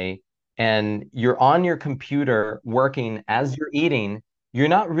workday and you're on your computer working as you're eating, you're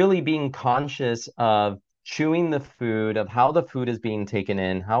not really being conscious of chewing the food, of how the food is being taken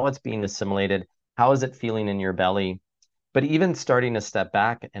in, how it's being assimilated, how is it feeling in your belly. But even starting to step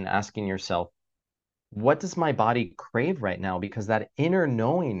back and asking yourself, what does my body crave right now? Because that inner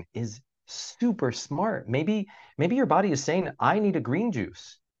knowing is super smart. Maybe your body is saying, I need a green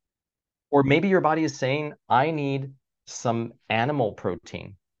juice. Or maybe your body is saying, I need some animal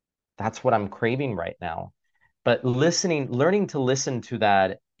protein. That's what I'm craving right now. But learning to listen to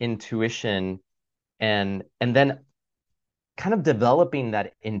that intuition and then kind of developing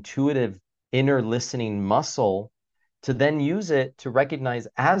that intuitive inner listening muscle to then use it to recognize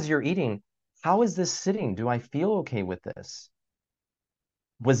as you're eating, how is this sitting? Do I feel okay with this?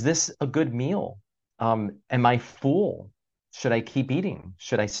 Was this a good meal? Am I full? Should I keep eating?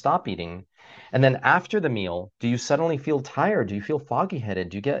 Should I stop eating? And then after the meal, do you suddenly feel tired? Do you feel foggy headed?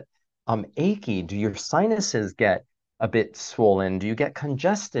 Do you get achy? Do your sinuses get a bit swollen? Do you get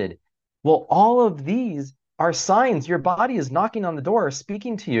congested? Well, all of these are signs your body is knocking on the door,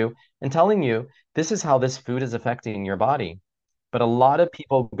 speaking to you and telling you this is how this food is affecting your body. But a lot of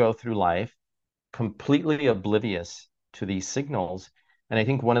people go through life completely oblivious to these signals. And I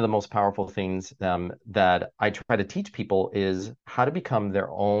think one of the most powerful things that I try to teach people is how to become their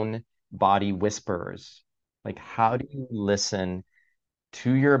own body whisperers. Like, how do you listen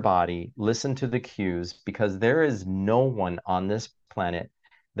to your body, listen to the cues, because there is no one on this planet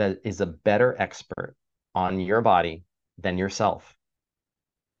that is a better expert on your body than yourself.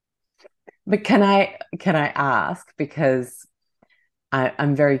 But can I ask, because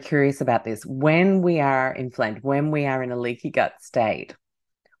I'm very curious about this. When we are inflamed, when we are in a leaky gut state,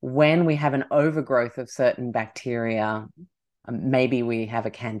 when we have an overgrowth of certain bacteria, maybe we have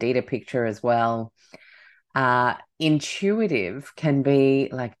a candida picture as well. Intuitive can be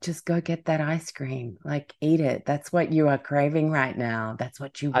like, just go get that ice cream, like eat it. That's what you are craving right now. That's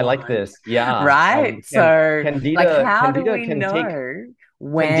what you I like want, this. Yeah. right? And So, like, how do Candida we can take know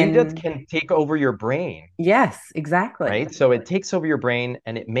Candida when? can take over your brain. Yes, exactly. Right? So it takes over your brain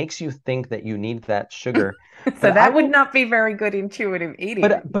and it makes you think that you need that sugar. So But that would not be very good intuitive eating.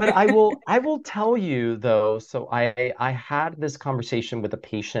 but I will tell you though, so I had this conversation with a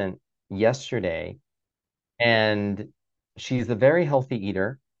patient yesterday and she's a very healthy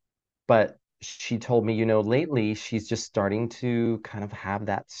eater, but she told me, lately she's just starting to kind of have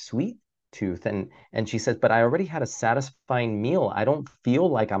that sweet tooth and she says, but I already had a satisfying meal. I don't feel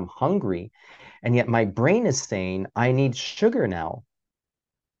like I'm hungry. And yet my brain is saying I need sugar now.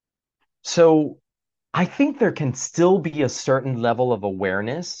 So I think there can still be a certain level of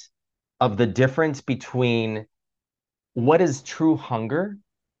awareness of the difference between what is true hunger,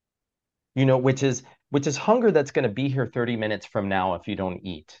 which is hunger that's going to be here 30 minutes from now if you don't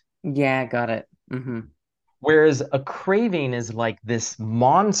eat. Yeah, got it. Whereas a craving is like this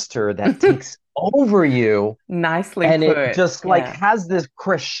monster that takes over you Nicely and it put. just like Yeah. has this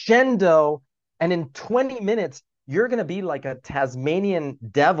crescendo and in 20 minutes you're going to be like a Tasmanian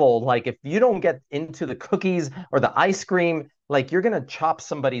devil. Like if you don't get into the cookies or the ice cream, like you're going to chop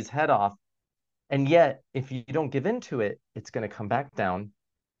somebody's head off. And yet if you don't give into it, it's going to come back down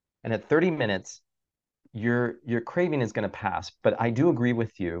and at 30 minutes your craving is going to pass. But I do agree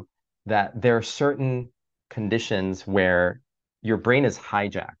with you that there are certain conditions where your brain is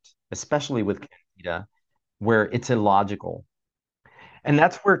hijacked, especially with candida, where it's illogical. And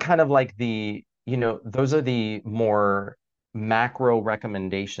that's where kind of like those are the more macro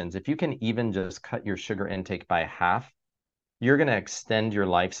recommendations. If you can even just cut your sugar intake by half, you're going to extend your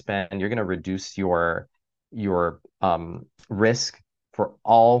lifespan. You're going to reduce your risk for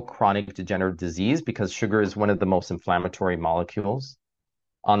all chronic degenerative disease because sugar is one of the most inflammatory molecules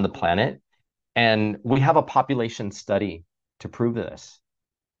on the planet. And we have a population study to prove this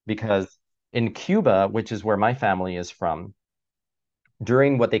because in Cuba, which is where my family is from,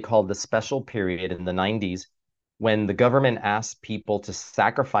 during what they called the special period in the 90s, when the government asked people to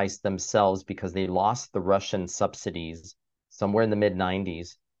sacrifice themselves because they lost the Russian subsidies somewhere in the mid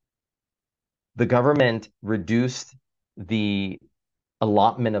 90s, the government reduced the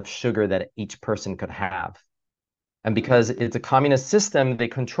allotment of sugar that each person could have. And because it's a communist system, they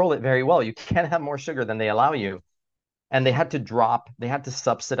control it very well. You can't have more sugar than they allow you. And they had to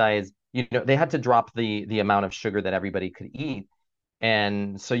subsidize, they had to drop the amount of sugar that everybody could eat.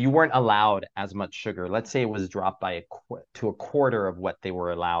 And so you weren't allowed as much sugar. Let's say it was dropped by to a quarter of what they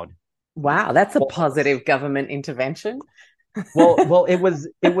were allowed. Wow, that's a Well, positive government intervention.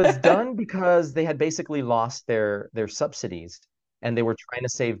 it was done because they had basically lost their subsidies and they were trying to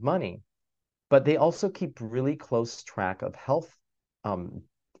save money. But they also keep really close track of health um,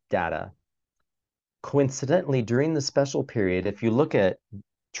 data. coincidentally, during the special period, if you look at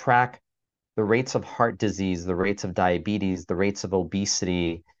track the rates of heart disease, the rates of diabetes, the rates of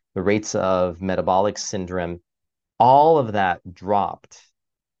obesity, the rates of metabolic syndrome, all of that dropped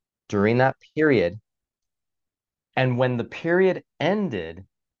during that period. And when the period ended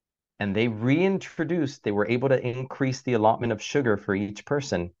and they reintroduced, they were able to increase the allotment of sugar for each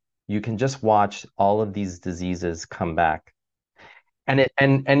person. You can just watch all of these diseases come back.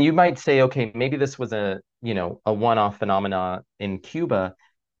 And you might say, okay, maybe this was a one-off phenomena in Cuba.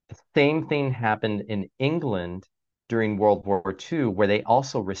 The same thing happened in England during World War II, where they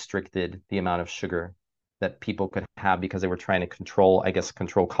also restricted the amount of sugar that people could have because they were trying to control, I guess,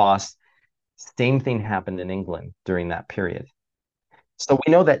 control costs. Same thing happened in England during that period. So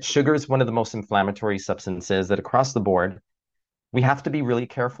we know that sugar is one of the most inflammatory substances that across the board, we have to be really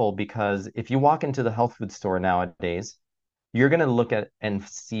careful because if you walk into the health food store nowadays, you're going to look at and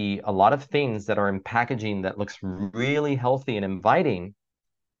see a lot of things that are in packaging that looks really healthy and inviting,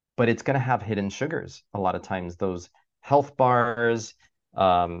 but it's going to have hidden sugars a lot of times. Those health bars,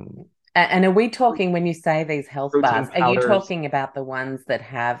 um, And are we talking, when you say these health bars, protein are you powders, talking about the ones that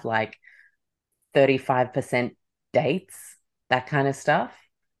have like 35% dates, that kind of stuff?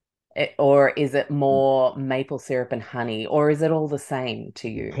 Or is it more maple syrup and honey, or is it all the same to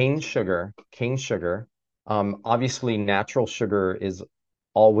you? cane sugar. Obviously, natural sugar is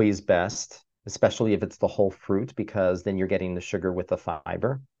always best, especially if it's the whole fruit, because then you're getting the sugar with the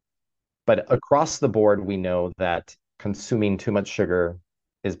fiber. But across the board, we know that consuming too much sugar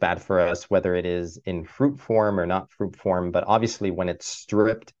is bad for us, whether it is in fruit form or not fruit form. But obviously, when it's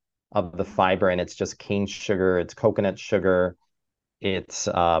stripped of the fiber and it's just cane sugar, it's coconut sugar, it's,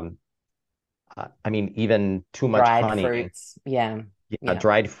 I mean, even too much Dried honey, fruits. Yeah. yeah, Yeah.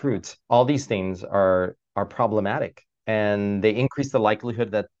 dried fruits, all these things are problematic, and they increase the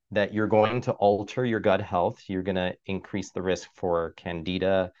likelihood that you're going to alter your gut health. You're going to increase the risk for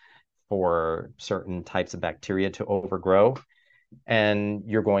candida, for certain types of bacteria to overgrow, and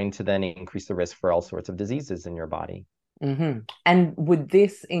you're going to then increase the risk for all sorts of diseases in your body. And would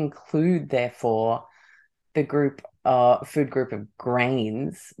this include, therefore, the food group of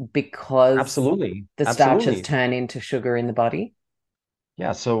grains, because Absolutely. the starches Absolutely. turn into sugar in the body?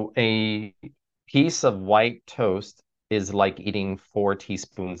 Yeah. So a piece of white toast is like eating 4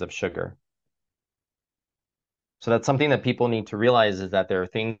 teaspoons of sugar. So that's something that people need to realize is that there are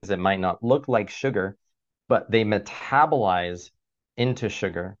things that might not look like sugar, but they metabolize into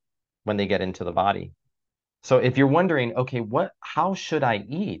sugar when they get into the body. So if you're wondering, okay, how should I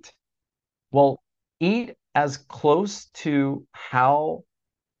eat? Well, eat as close to how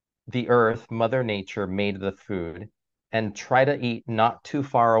the earth, Mother Nature, made the food, and try to eat not too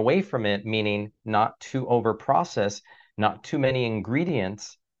far away from it, meaning not too over processed, not too many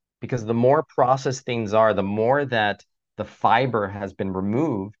ingredients, because the more processed things are, the more that the fiber has been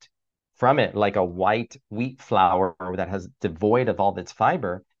removed from it, like a white wheat flour that has devoid of all its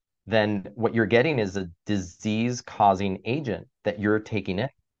fiber, then what you're getting is a disease-causing agent that you're taking in.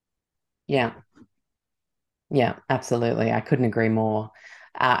 Yeah. Yeah, absolutely. I couldn't agree more.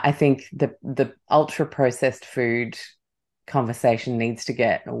 I think the ultra processed food conversation needs to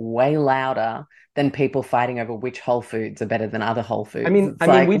get way louder than people fighting over which whole foods are better than other whole I foods. mean, It's I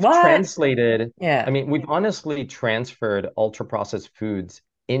mean, like, we've what? translated, I Yeah. mean, we've honestly transferred ultra-processed foods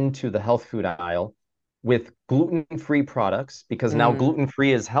into the health food aisle with gluten-free products because now Mm.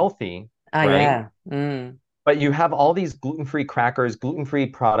 gluten-free is healthy, Oh, right? yeah. Mm. But you have all these gluten-free crackers, gluten-free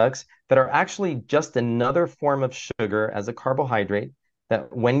products that are actually just another form of sugar as a carbohydrate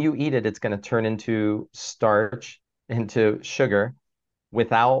that when you eat it, it's going to turn into starch, into sugar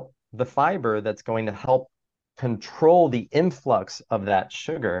without the fiber that's going to help control the influx of that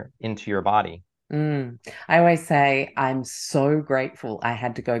sugar into your body. Mm. I always say I'm so grateful I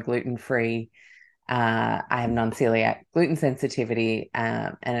had to go gluten free. I have non-celiac gluten sensitivity,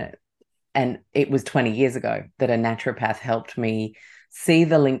 and it was 20 years ago that a naturopath helped me see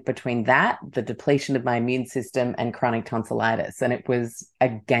the link between that, the depletion of my immune system, and chronic tonsillitis. And it was a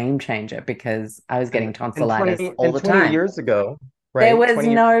game changer because I was getting And tonsillitis 20 all and the 20 time. years ago, There right? was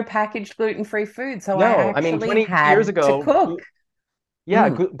no packaged gluten-free food, so I No, I mean actually 20 years had to ago, cook. yeah,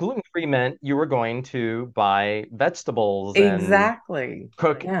 Mm, gluten-free meant you were going to buy vegetables and exactly.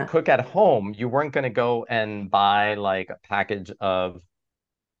 cook Yeah. cook at home. You weren't going to go and buy like a package of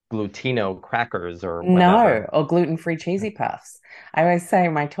glutino crackers or whatever. No, or gluten-free cheesy puffs. I always say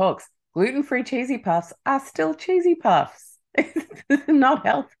in my talks, gluten-free cheesy puffs are still cheesy puffs. It's not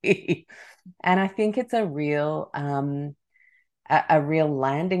healthy. And I think it's a real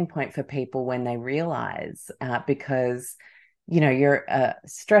landing point for people when they realize, because you're a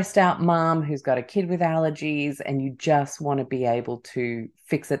stressed out mom who's got a kid with allergies and you just want to be able to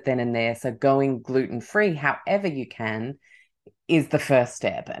fix it then and there. So going gluten free, however you can, is the first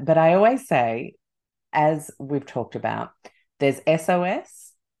step. But I always say, as we've talked about, there's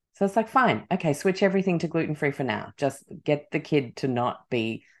SOS. So it's like, fine, okay, switch everything to gluten free for now. Just get the kid to not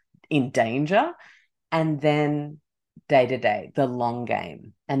be in danger. And then day to day, the long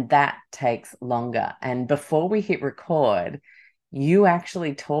game. And that takes longer. And before we hit record, you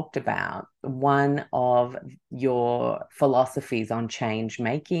actually talked about one of your philosophies on change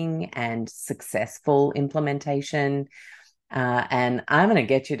making and successful implementation. And I'm going to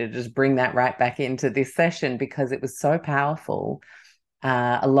get you to just bring that right back into this session because it was so powerful.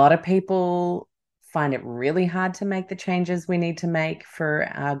 A lot of people find it really hard to make the changes we need to make for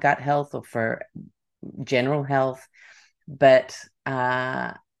our gut health or for general health. But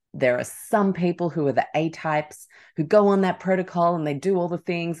there are some people who are the A types who go on that protocol and they do all the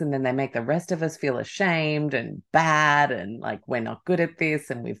things and then they make the rest of us feel ashamed and bad and like we're not good at this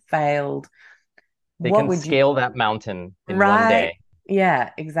and we've failed. They What can would you scale that mountain in one Right. day.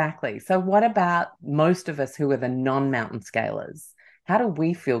 Yeah, exactly. So, what about most of us who are the non-mountain scalers? How do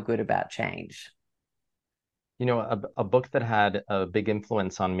we feel good about change? A book that had a big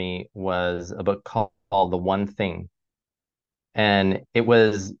influence on me was a book called The One Thing. And it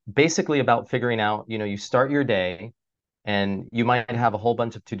was basically about figuring out, you start your day and you might have a whole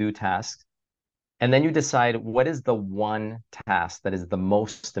bunch of to-do tasks. And then you decide what is the one task that is the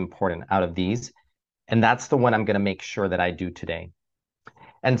most important out of these. And that's the one I'm going to make sure that I do today.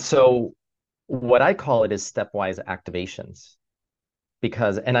 And so what I call it is stepwise activations.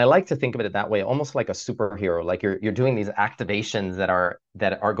 And I like to think of it that way, almost like a superhero. Like you're doing these activations that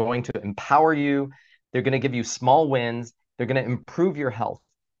are going to empower you. They're going to give you small wins. They're going to improve your health.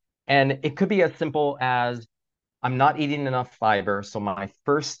 And it could be as simple as I'm not eating enough fiber. So my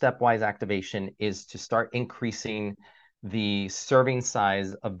first stepwise activation is to start increasing the serving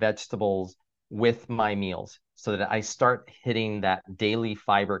size of vegetables with my meals so that I start hitting that daily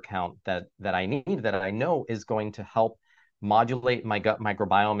fiber count that I need, that I know is going to help modulate my gut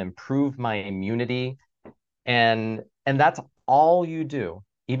microbiome, improve my immunity. And that's all you do.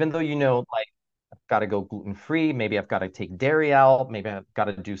 Even though like I've got to go gluten free, maybe I've got to take dairy out, maybe I've got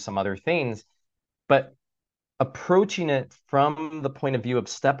to do some other things. But approaching it from the point of view of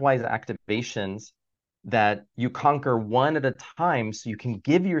stepwise activations that you conquer one at a time so you can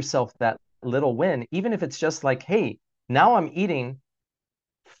give yourself that little win, even if it's just like, hey, now I'm eating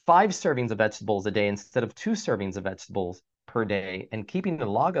 5 servings of vegetables a day instead of 2 servings of vegetables per day and keeping a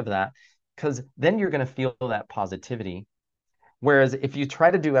log of that, because then you're going to feel that positivity. Whereas if you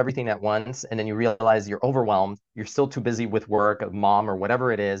try to do everything at once and then you realize you're overwhelmed, you're still too busy with work, a mom, or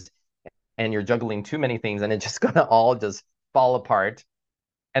whatever it is, and you're juggling too many things and it's just going to all just fall apart.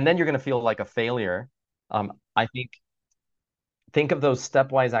 And then you're going to feel like a failure. I think of those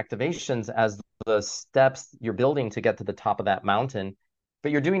stepwise activations as the steps you're building to get to the top of that mountain,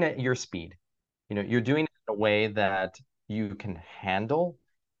 but you're doing it at your speed. You're doing it in a way that you can handle.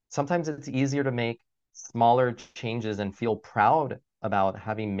 Sometimes it's easier to make smaller changes and feel proud about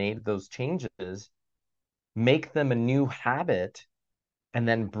having made those changes, make them a new habit, and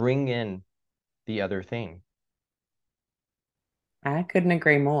then bring in the other thing. I couldn't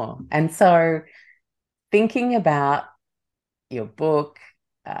agree more. And so, thinking about your book,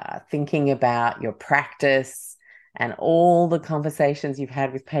 thinking about your practice, and all the conversations you've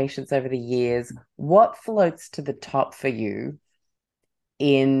had with patients over the years, what floats to the top for you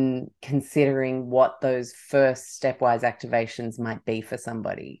in considering what those first stepwise activations might be for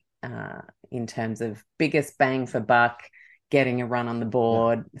somebody in terms of biggest bang for buck, getting a run on the Yeah.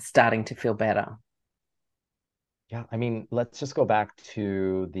 board, starting to feel better? Yeah, I mean, let's just go back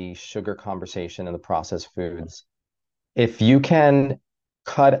to the sugar conversation and the processed foods. If you can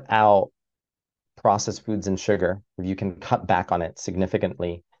cut out processed foods and sugar, if you can cut back on it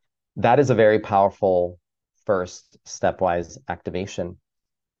significantly, that is a very powerful first stepwise activation.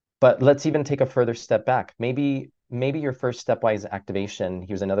 But let's even take a further step back. Maybe your first stepwise activation,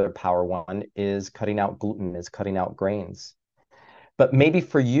 here's another power one, is cutting out gluten, is cutting out grains. But maybe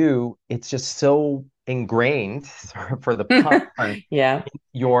for you, it's just so ingrained, for the pun, Yeah,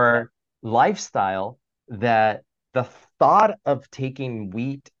 your lifestyle that the thought of taking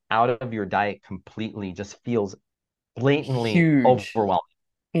wheat out of your diet completely just feels blatantly huge. overwhelming.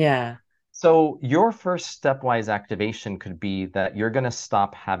 Yeah. So your first stepwise activation could be that you're going to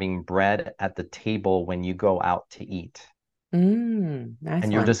stop having bread at the table when you go out to eat, Nice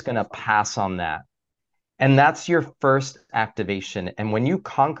and you're one. just going to pass on that. And that's your first activation. And when you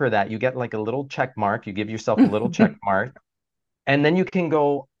conquer that, you get like a little check mark. You give yourself a little check mark. And then you can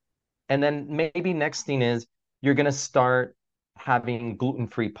go, and then maybe next thing is you're going to start having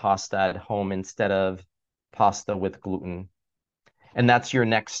gluten-free pasta at home instead of pasta with gluten. And that's your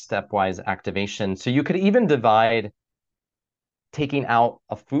next stepwise activation. So you could even divide taking out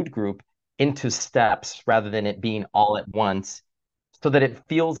a food group into steps rather than it being all at once so that it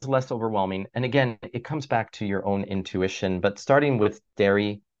feels less overwhelming. And again, it comes back to your own intuition, but starting with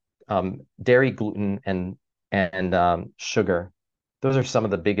dairy, gluten, and sugar, those are some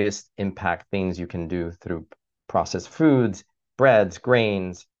of the biggest impact things you can do through processed foods, breads,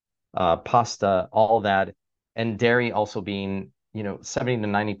 grains, pasta, all that. And dairy also being, 70 to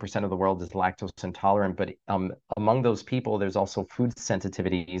 90% of the world is lactose intolerant, but among those people, there's also food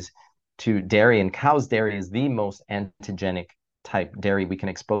sensitivities to dairy, and cow's dairy is the most antigenic type dairy we can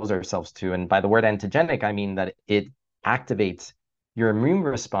expose ourselves to. And by the word antigenic, I mean that it activates your immune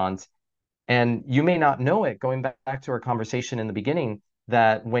response. And you may not know it, going back to our conversation in the beginning,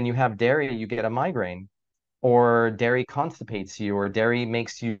 that when you have dairy, you get a migraine, or dairy constipates you, or dairy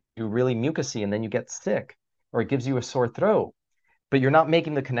makes you really mucousy and then you get sick, or it gives you a sore throat. But you're not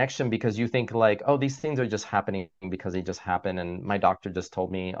making the connection because you think like, oh, these things are just happening because they just happen. And my doctor just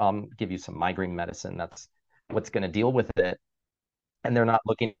told me, give you some migraine medicine. That's what's going to deal with it. And they're not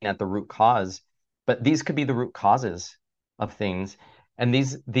looking at the root cause. But these could be the root causes of things. And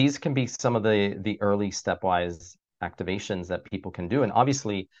these can be some of the early stepwise activations that people can do. And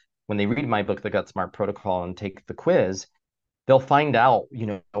obviously, when they read my book, The Gut Smart Protocol, and take the quiz, they'll find out,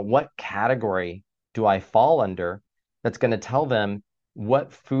 what category do I fall under that's going to tell them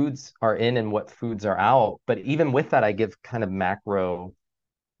what foods are in and what foods are out. But even with that, I give kind of macro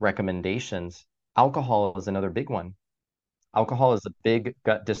recommendations. Alcohol is another big one. Alcohol is a big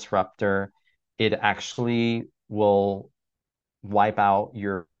gut disruptor. It actually will wipe out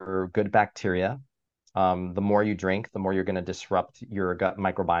your good bacteria. The more you drink, the more you're going to disrupt your gut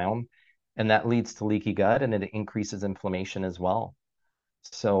microbiome. And that leads to leaky gut and it increases inflammation as well.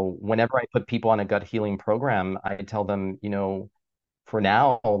 So whenever I put people on a gut healing program, I tell them, for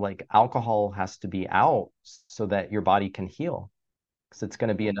now, like alcohol has to be out so that your body can heal, because it's going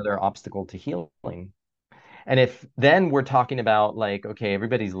to be another obstacle to healing. And if then we're talking about like, okay,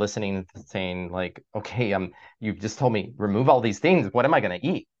 everybody's listening saying like, okay, you've just told me remove all these things. What am I going to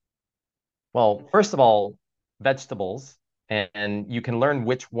eat? Well, first of all, vegetables, and you can learn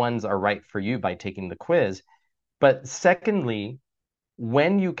which ones are right for you by taking the quiz. But secondly,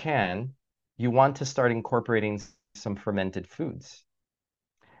 when you can, you want to start incorporating some fermented foods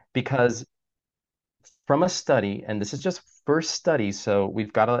because from a study, and this is just first study, so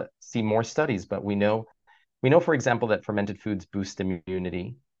we've got to see more studies, but we know, for example, that fermented foods boost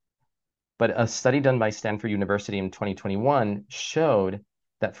immunity. But a study done by Stanford University in 2021 showed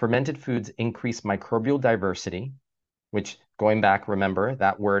that fermented foods increase microbial diversity, which going back, remember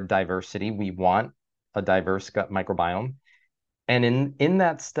that word diversity, we want a diverse gut microbiome. And in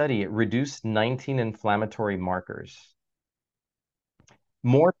that study, it reduced 19 inflammatory markers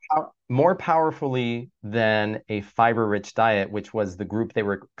more powerfully than a fiber-rich diet, which was the group they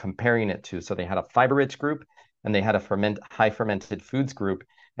were comparing it to. So they had a fiber-rich group and they had a high fermented foods group.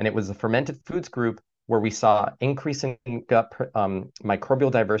 And it was the fermented foods group where we saw increase in gut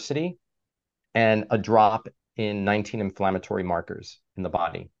microbial diversity and a drop in 19 inflammatory markers in the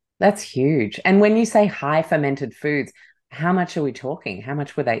body. That's huge. And when you say high fermented foods, how much are we talking? How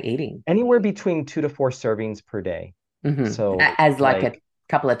much were they eating? Anywhere between 2 to 4 servings per day. So As like a like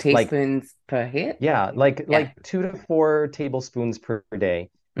couple of like teaspoons per hit? yeah, like Yeah. like 2 to 4 tablespoons per day.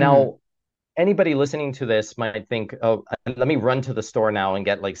 hmm Now, anybody listening to this might think, oh, let me run to the store now and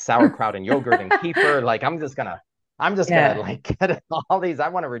get like sauerkraut and yogurt and kefir. Like I'm just gonna Yeah, like get all these. I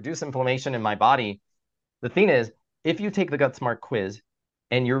want to reduce inflammation in my body. The thing is, if you take the Gut Smart quiz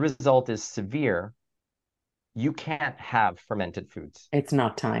and your result is severe, you can't have fermented foods it's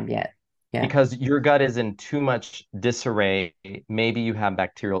not time yet. Yeah. because your gut is in too much disarray. Maybe you have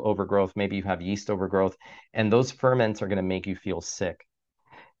bacterial overgrowth, maybe you have yeast overgrowth, and those ferments are going to make you feel sick.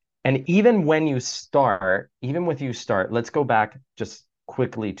 And even with you start, let's go back just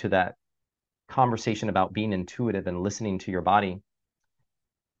quickly to that conversation about being intuitive and listening to your body.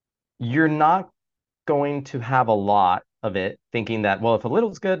 You're not going to have a lot of it thinking that, well, if a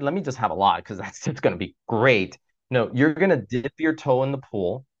little's good, let me just have a lot because that's just going to be great. No, you're going to dip your toe in the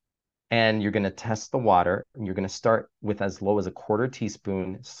pool and you're going to test the water. And you're going to start with as low as a quarter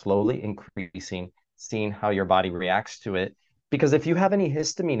teaspoon, slowly increasing, seeing how your body reacts to it. Because if you have any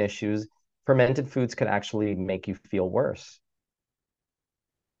histamine issues, fermented foods could actually make you feel worse.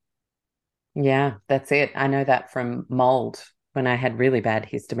 Yeah, that's it. I know that from mold when I had really bad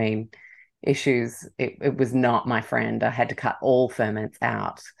histamine. issues, it was not my friend. I had to cut all ferments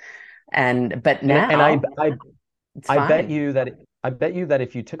out. But And now it's I bet fine. you that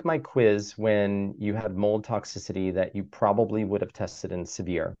if you took my quiz when you had mold toxicity, that you probably would have tested in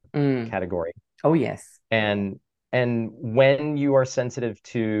severe Mm. category. Oh, yes. And when you are sensitive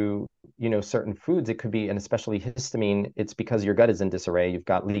to, certain foods, it could be, and especially histamine, it's because your gut is in disarray. You've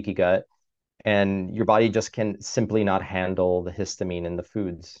got leaky gut, and your body just can simply not handle the histamine in the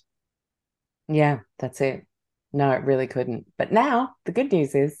foods. Yeah, that's it. No, it really couldn't. But now the good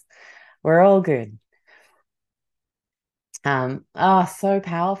news is we're all good. So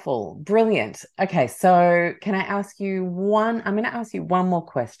powerful. Brilliant. Okay, so can I ask you one? I'm going to ask you one more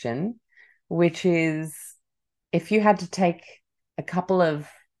question, which is if you had to take a couple of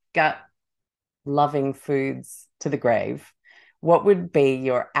gut loving foods to the grave, what would be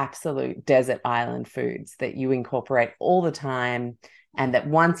your absolute desert island foods that you incorporate all the time and that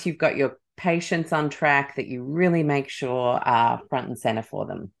once you've got your patients on track, that you really make sure are front and center for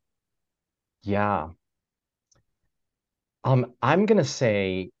them? Yeah. I'm gonna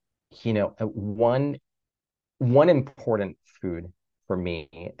say, one important food for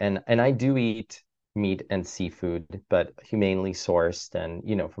me, and I do eat meat and seafood, but humanely sourced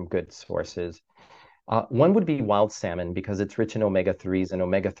and, from good sources. One would be wild salmon because it's rich in omega-3s, and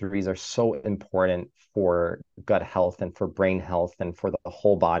omega-3s are so important for gut health and for brain health and for the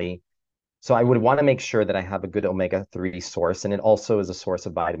whole body. So I would want to make sure that I have a good omega-3 source, and it also is a source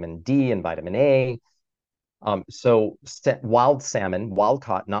of vitamin D and vitamin A. So wild salmon, wild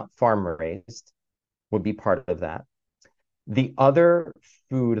caught, not farm raised, would be part of that. The other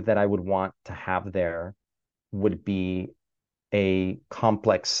food that I would want to have there would be a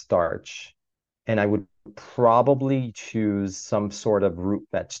complex starch, and I would probably choose some sort of root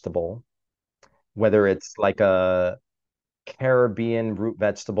vegetable, whether it's like a Caribbean root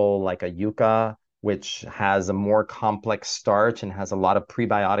vegetable like a yuca, which has a more complex starch and has a lot of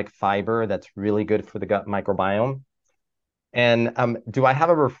prebiotic fiber that's really good for the gut microbiome. And do I have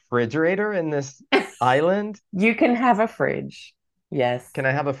a refrigerator in this island? You can have a fridge. Yes. Can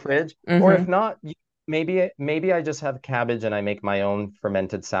I have a fridge? Or if Mm-hmm. not, maybe I just have cabbage and I make my own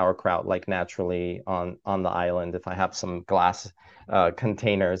fermented sauerkraut like naturally on the island if I have some glass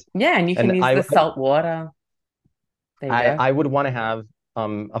containers. Yeah, and you can And use the salt water. There you go. I would want to have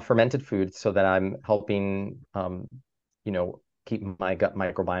a fermented food so that I'm helping keep my gut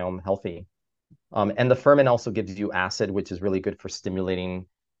microbiome healthy. And the ferment also gives you acid, which is really good for stimulating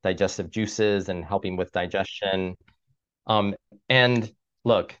digestive juices and helping with digestion. Um, and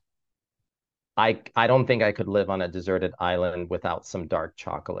look, I don't think I could live on a deserted island without some dark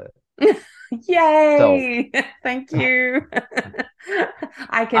chocolate. So Yay! Thank you.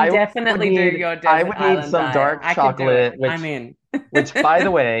 I can I would definitely do need your I desert would need island some diet. dark I could do it. chocolate, I'm in. which by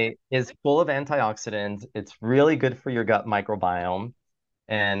the way is full of antioxidants. It's really good for your gut microbiome.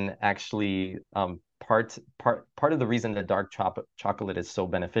 And actually, part of the reason that dark chocolate is so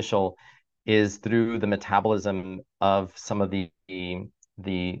beneficial is through the metabolism of some of the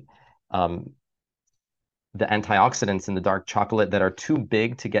um, the antioxidants in the dark chocolate that are too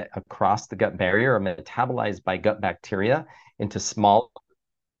big to get across the gut barrier are metabolized by gut bacteria into small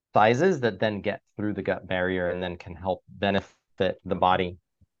sizes that then get through the gut barrier and then can help benefit the body.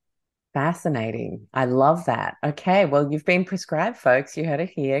 Fascinating. I love that. Okay, well, you've been prescribed, folks. You heard it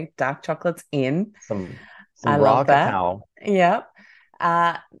here. Dark chocolate's in. Some I raw love that. cacao. Yep.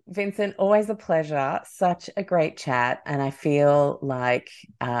 Uh, Vincent, always a pleasure. Such a great chat. And I feel like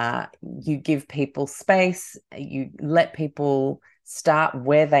you give people space, you let people start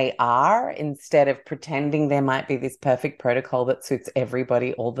where they are instead of pretending there might be this perfect protocol that suits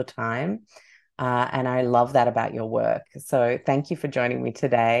everybody all the time. And I love that about your work. So thank you for joining me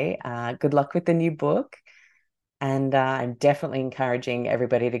today. Good luck with the new book. And I'm definitely encouraging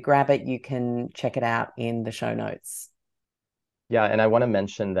everybody to grab it. You can check it out in the show notes. Yeah, and I want to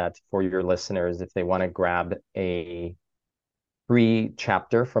mention that for your listeners, if they want to grab a free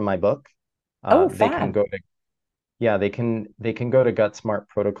chapter from my book, Oh, they can fab. go to they can go to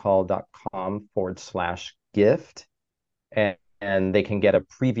gutsmartprotocol.com/gift, and they can get a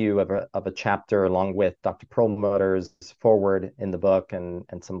preview of a chapter along with Dr. Perlmutter's forward in the book and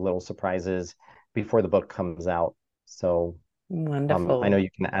some little surprises before the book comes out. So I know Wonderful. you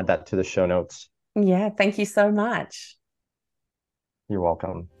can add that to the show notes. Yeah, thank you so much. You're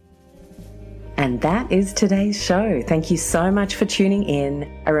welcome. And that is today's show. Thank you so much for tuning in.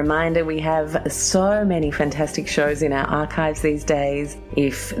 A reminder, we have so many fantastic shows in our archives these days.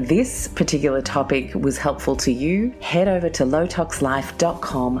 If this particular topic was helpful to you, head over to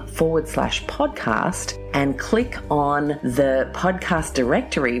lowtoxlife.com/podcast and click on the podcast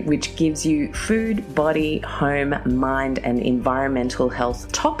directory, which gives you food, body, home, mind, and environmental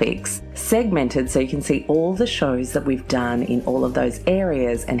health topics segmented so you can see all the shows that we've done in all of those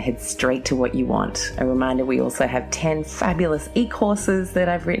areas and head straight to what you want. A reminder, we also have 10 fabulous e-courses that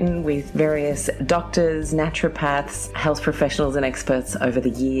I've written with various doctors, naturopaths, health professionals and experts over the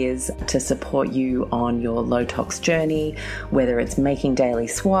years to support you on your low tox journey, whether it's making daily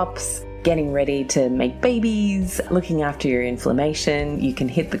swaps, getting ready to make babies, looking after your inflammation. You can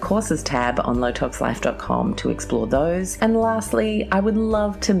hit the courses tab on lowtoxlife.com to explore those. And lastly, I would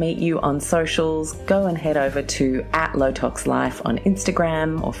love to meet you on socials. Go and head over to @lowtoxlife on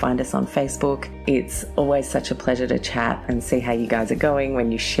Instagram or find us on Facebook. It's always such a pleasure to chat and see how you guys are going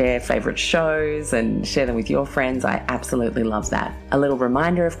when you share favorite shows and share them with your friends. I absolutely love that. A little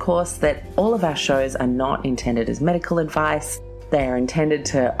reminder, of course, that all of our shows are not intended as medical advice. They are intended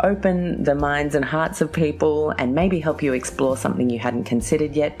to open the minds and hearts of people and maybe help you explore something you hadn't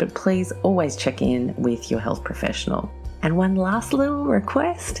considered yet, but please always check in with your health professional. And one last little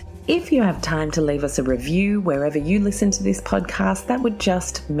request. If you have time to leave us a review wherever you listen to this podcast, that would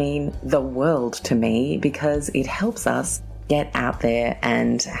just mean the world to me because it helps us get out there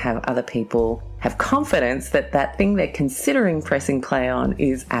and have other people have confidence that that thing they're considering pressing play on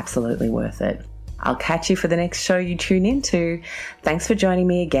is absolutely worth it. I'll catch you for the next show you tune into. Thanks for joining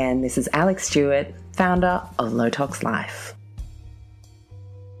me again. This is Alex Stewart, founder of Low Tox Life.